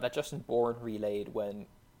that Justin Bourne relayed when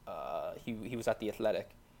he was at The Athletic,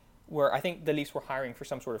 where I think the Leafs were hiring for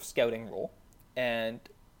some sort of scouting role, and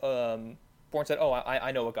Bourne said, "Oh,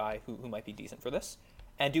 I know a guy who might be decent for this,"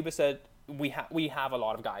 and Dubas said, "We have a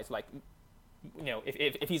lot of guys like."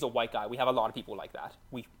 If he's a white guy, we have a lot of people like that.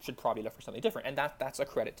 We should probably look for something different, and that's a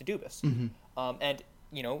credit to Dubas. Mm-hmm. And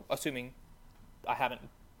assuming I haven't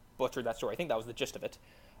butchered that story, I think that was the gist of it.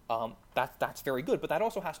 That's very good, but that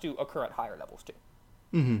also has to occur at higher levels too.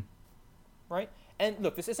 Mm-hmm. Right? And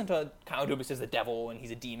look, this isn't Kyle Dubas is the devil and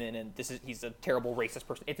he's a demon and he's a terrible racist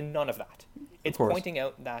person. It's none of that. It's pointing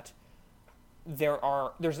out that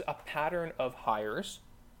there's a pattern of hires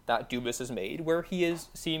that Dubas has made where he is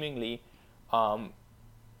seemingly gone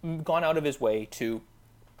out of his way to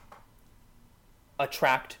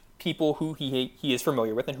attract people who he is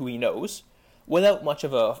familiar with and who he knows, without much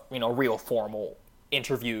of a real formal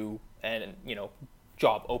interview and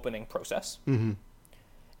job opening process. Mm-hmm.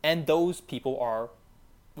 And those people are,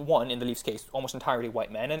 one, in the Leafs case, almost entirely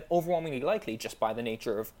white men, and overwhelmingly likely, just by the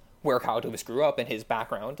nature of where Kyle Dubas grew up and his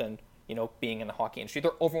background and being in the hockey industry,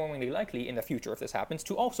 they're overwhelmingly likely in the future, if this happens,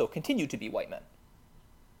 to also continue to be white men.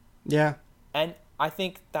 Yeah. And I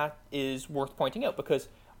think that is worth pointing out, because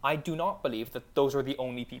I do not believe that those are the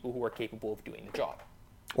only people who are capable of doing the job.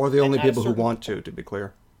 Or the only people who want to be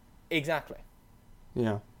clear. Exactly.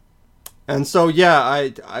 Yeah. And so, yeah,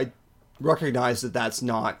 I recognize that that's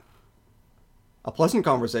not a pleasant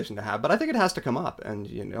conversation to have, but I think it has to come up. And,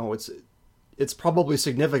 it's probably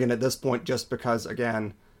significant at this point just because,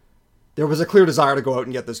 again, there was a clear desire to go out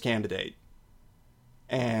and get this candidate.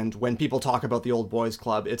 And when people talk about the Old Boys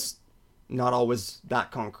Club, it's not always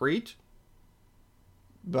that concrete.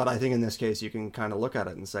 But I think in this case, you can kind of look at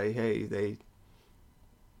it and say, hey,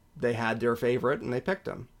 they had their favorite and they picked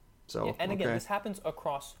him. So, yeah, and again, okay. This happens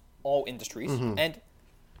across all industries. Mm-hmm. And,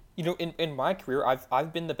 in my career,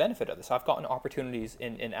 I've been the benefit of this. I've gotten opportunities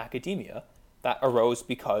in academia that arose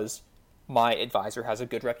because my advisor has a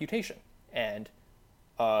good reputation. And,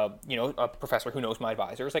 a professor who knows my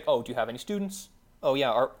advisor is like, oh, do you have any students? Oh,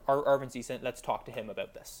 yeah, our Arvin's decent. Let's talk to him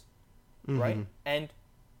about this. Mm-hmm. Right? And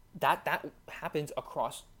that happens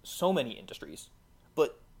across so many industries.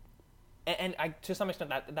 But, and I, to some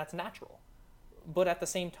extent, that's natural. But at the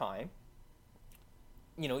same time,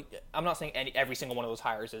 I'm not saying every single one of those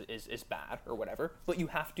hires is bad or whatever, but you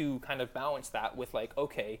have to kind of balance that with like,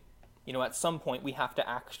 okay, at some point we have to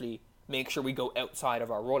actually make sure we go outside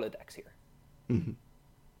of our Rolodex here. Mm-hmm.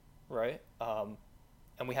 Right?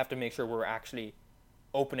 And we have to make sure we're actually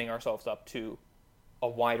opening ourselves up to a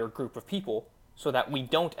wider group of people so that we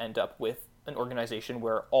don't end up with an organization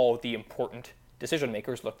where all the important decision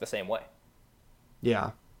makers look the same way.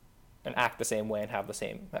 Yeah. And act the same way and have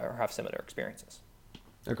have similar experiences.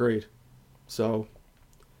 Agreed. So,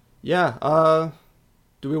 yeah.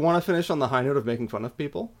 Do we want to finish on the high note of making fun of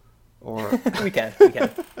people? Or we can.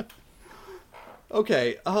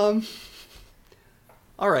 Okay.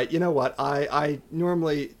 All right. You know what? I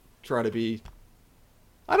normally try to be.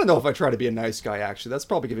 I don't know if I try to be a nice guy. Actually, that's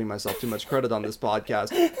probably giving myself too much credit on this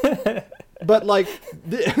podcast. But like,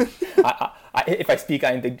 if I speak,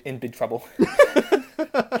 I'm in big trouble.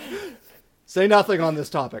 Say nothing on this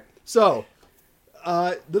topic. So,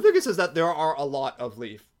 the thing is that there are a lot of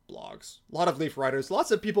Leaf blogs, a lot of Leaf writers.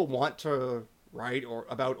 Lots of people want to write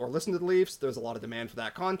about or listen to the Leafs. There's a lot of demand for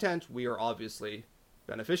that content. We are obviously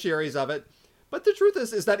beneficiaries of it. But the truth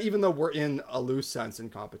is that even though we're in a loose sense in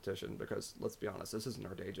competition, because let's be honest, this isn't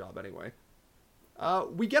our day job anyway,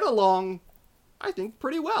 we get along, I think,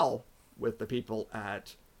 pretty well with the people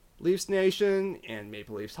at Leafs Nation and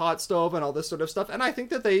Maple Leafs Hot Stove and all this sort of stuff. And I think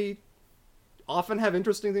that they often have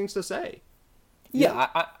interesting things to say. Yeah,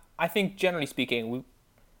 I think generally speaking,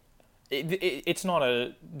 it's not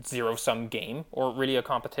a zero-sum game or really a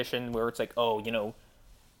competition where it's like, oh,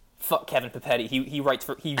 fuck Kevin Papetti. He used to write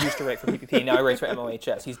for PPP, now he writes for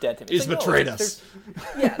MOHS. He's dead to me. He's like, betrayed us.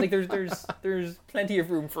 There's plenty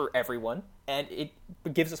of room for everyone, and it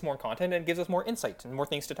gives us more content and gives us more insight and more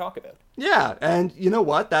things to talk about. Yeah, and you know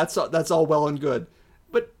what? That's all well and good.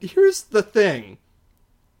 But here's the thing.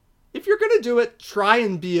 If you're going to do it, try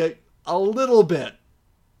and be a little bit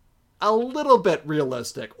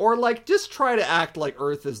realistic, or like just try to act like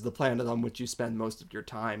Earth is the planet on which you spend most of your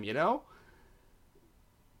time,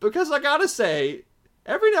 Because I gotta say,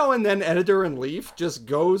 every now and then Editor and Leaf just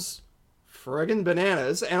goes friggin'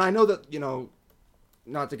 bananas, and I know that,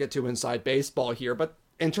 not to get too inside baseball here, but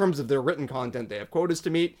in terms of their written content, they have quotas to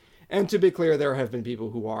meet, and to be clear, there have been people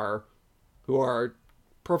who are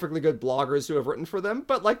perfectly good bloggers who have written for them,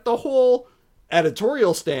 but like the whole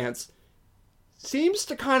editorial stance seems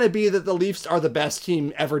to kind of be that the Leafs are the best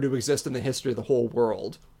team ever to exist in the history of the whole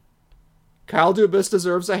world. Kyle Dubas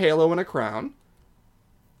deserves a halo and a crown.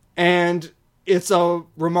 And it's a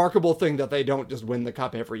remarkable thing that they don't just win the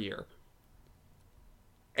cup every year.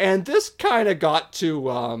 And this kind of got to,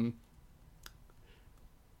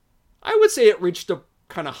 I would say it reached a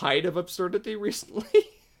kind of height of absurdity recently.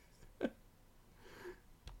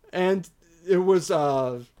 And it was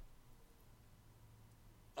a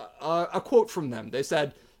quote from them. They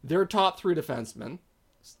said, their top three defensemen,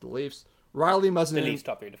 it's the Leafs, Riley, Muzzin, the Leafs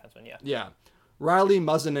top three defensemen, yeah. Yeah. Riley,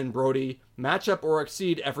 Muzzin, and Brody match up or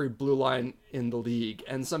exceed every blue line in the league.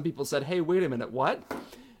 And some people said, hey, wait a minute, what?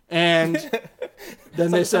 And then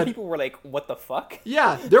they said... Some people were like, what the fuck?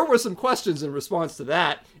 Yeah, there were some questions in response to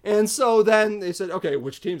that. And so then they said, okay,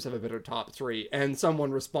 which teams have a better top three? And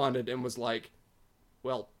someone responded and was like,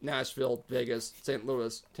 well, Nashville, Vegas, St.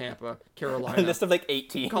 Louis, Tampa, Carolina. A list of like 8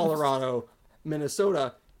 teams. Colorado,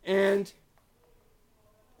 Minnesota. And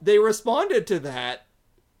they responded to that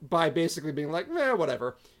by basically being like,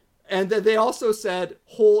 whatever. And then they also said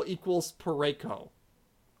whole equals Parayko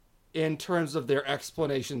in terms of their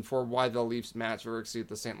explanation for why the Leafs match or exceed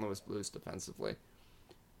the St. Louis Blues defensively.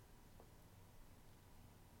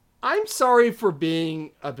 I'm sorry for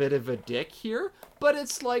being a bit of a dick here, but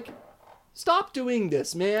it's like, stop doing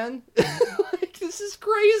this, man. Like, this is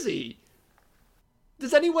crazy.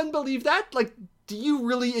 Does anyone believe that? Like, do you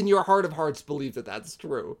really, in your heart of hearts, believe that that's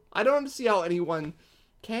true? I don't see how anyone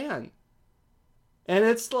can. And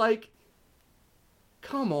it's like,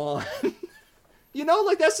 come on. You know,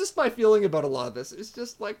 like, that's just my feeling about a lot of this. It's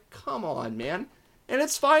just like, come on, man. And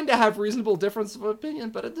it's fine to have reasonable difference of opinion,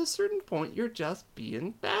 but at a certain point, you're just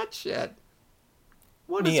being batshit.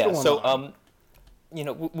 What is going on? You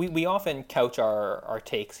know, we often couch our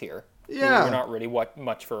takes here. Yeah. We're not really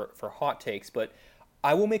much for hot takes, but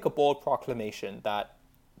I will make a bold proclamation that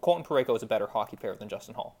Colton Parayko is a better hockey player than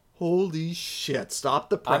Justin Holl. Holy shit, stop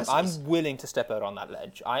the presses. I'm willing to step out on that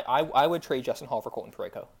ledge. I would trade Justin Holl for Colton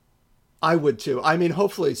Parayko. I would too. I mean,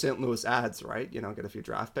 hopefully St. Louis adds, right? You know, get a few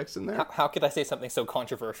draft picks in there. How could I say something so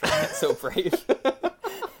controversial and so brave?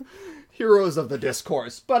 Heroes of the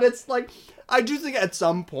discourse. But it's like, I do think at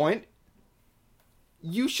some point,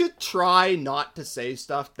 you should try not to say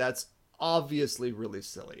stuff that's obviously really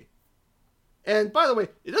silly. And by the way,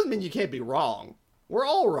 it doesn't mean you can't be wrong. We're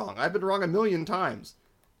all wrong. I've been wrong a million times.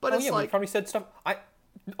 But it's like, we probably said stuff.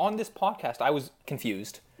 On this podcast, I was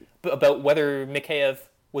confused about whether Mikheyev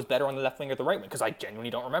was better on the left wing or the right wing, because I genuinely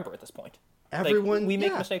don't remember at this point. Everyone, we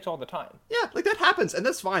make mistakes all the time. Yeah, like that happens, and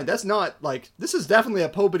that's fine. That's not like, this is definitely a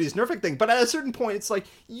Pobody's nerfing thing. But at a certain point, it's like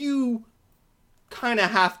you kind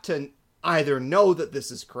of have to either know that this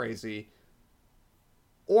is crazy,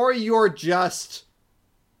 or you're just,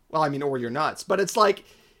 well, I mean, or you're nuts. But it's like,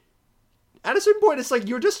 at a certain point, it's like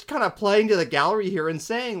you're just kind of playing to the gallery here and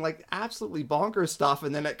saying like absolutely bonkers stuff,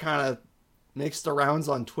 and then it kind of makes the rounds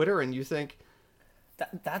on Twitter, and you think,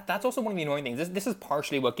 That's also one of the annoying things. This is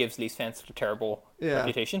partially what gives Leafs fans such a terrible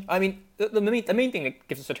reputation. I mean, the main thing that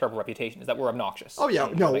gives us a terrible reputation is that we're obnoxious. Oh yeah,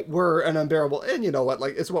 no, we're an unbearable, and you know what?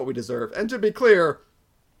 Like, it's what we deserve. And to be clear,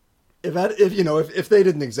 if they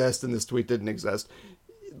didn't exist and this tweet didn't exist,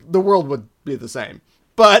 the world would be the same.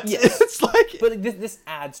 But yes. It's like, but this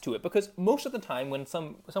adds to it, because most of the time when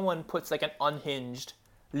someone puts like an unhinged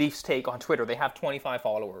Leafs take on Twitter, they have 25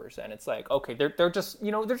 followers, and it's like, okay, they're just,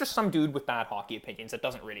 they're just some dude with bad hockey opinions. That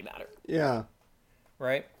doesn't really matter. Yeah.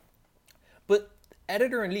 Right? But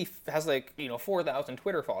Editor and Leaf has 4,000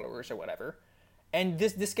 Twitter followers or whatever, and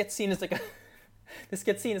this gets seen as like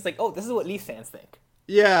oh, this is what Leaf fans think.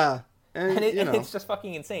 Yeah. And it's just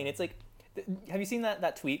fucking insane. It's like, have you seen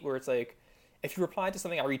that tweet where it's like, if you reply to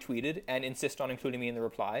something I retweeted and insist on including me in the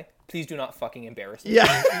reply, please do not fucking embarrass me.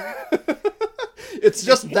 Yeah. It's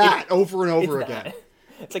just that over and over again. That.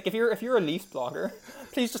 It's like, if you're a Leafs blogger,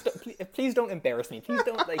 please don't embarrass me. Please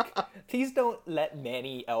don't let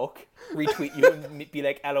Manny Elk retweet you and be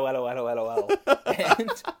like LOL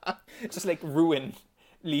and just like ruin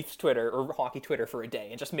Leafs Twitter or hockey Twitter for a day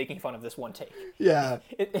and just making fun of this one take. Yeah.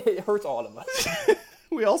 It hurts all of us.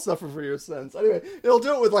 We all suffer for your sins. Anyway, he'll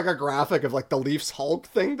do it with like a graphic of like the Leafs Hulk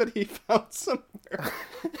thing that he found somewhere.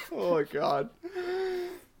 Oh my god.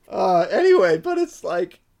 Anyway, but it's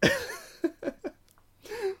like, the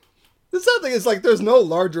sad thing is like, there's no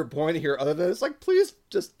larger point here other than it's like, please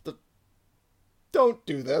just don't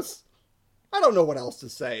do this. I don't know what else to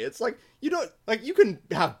say. It's like, you can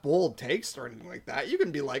have bold takes or anything like that. You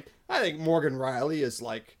can be like, I think Morgan Rielly is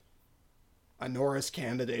like a Norris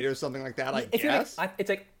candidate or something like that, I if guess. It's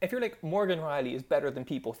like, if you're like, Morgan Rielly is better than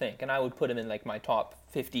people think, and I would put him in like my top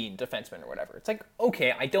 15 defensemen or whatever. It's like,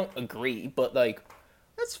 okay, I don't agree, but like,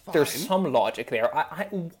 that's fine. There's some logic there.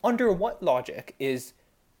 Under what logic is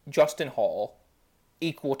Justin Hall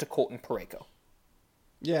equal to Colton Parayko?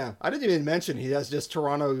 Yeah, I didn't even mention he has just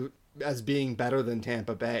Toronto as being better than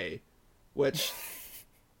Tampa Bay, which,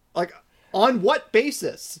 like, on what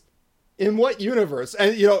basis? In what universe?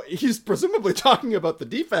 And, you know, he's presumably talking about the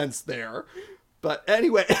defense there. But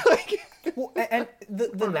anyway, like... Well, and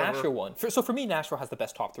the Nashville one. So for me, Nashville has the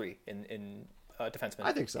best top three in defensemen.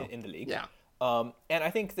 I think so. In the league. Yeah. And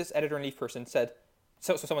I think this editor-in-chief person said...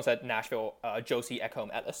 So someone said Nashville, Josie, Ekholm,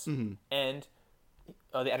 Ellis. Mm-hmm. And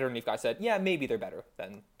the editor-in-chief guy said, yeah, maybe they're better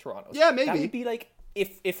than Toronto's. Yeah, maybe. That would be like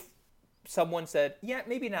if someone said, yeah,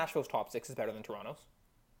 maybe Nashville's top six is better than Toronto's.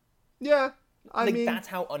 Yeah. I mean, that's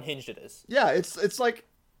how unhinged it is. Yeah, it's like,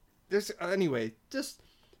 there's, anyway, just,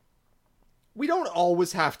 we don't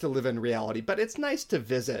always have to live in reality, but it's nice to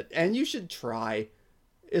visit, and you should try,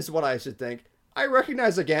 is what I should think. I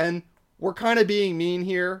recognize, again, we're kind of being mean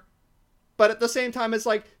here, but at the same time, it's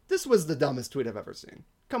like, this was the dumbest tweet I've ever seen.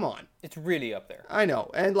 Come on. It's really up there. I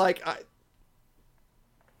know, and like,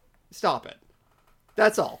 stop it.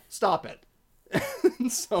 That's all. Stop it.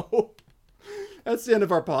 So... That's the end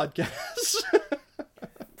of our podcast.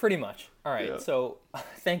 Pretty much. All right. Yeah. So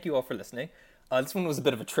thank you all for listening. This one was a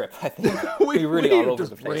bit of a trip, I think. we really all over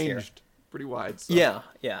the place ranged here. Pretty wide. So.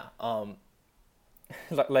 Yeah.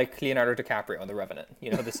 Like Leonardo DiCaprio on The Revenant. You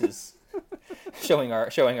know, this is showing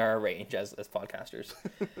our range as podcasters.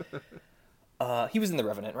 He was in The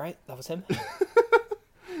Revenant, right? That was him?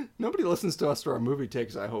 Nobody listens to us for our movie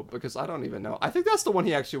takes, I hope, because I don't even know. I think that's the one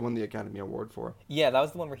he actually won the Academy Award for. Yeah, that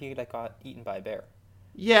was the one where he like got eaten by a bear.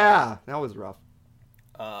 Yeah, that was rough.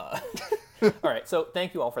 All right, so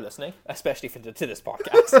thank you all for listening, especially to this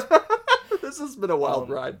podcast. This has been a wild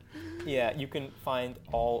ride. Yeah, you can find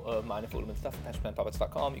all of mine and Fuleman stuff at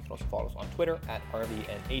pensionplanpuppets.com. You can also follow us on Twitter at Harvey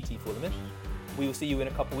and AT Fuleman. We will see you in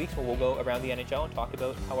a couple weeks where we'll go around the NHL and talk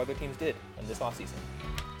about how other teams did in this offseason.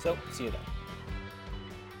 So, see you then.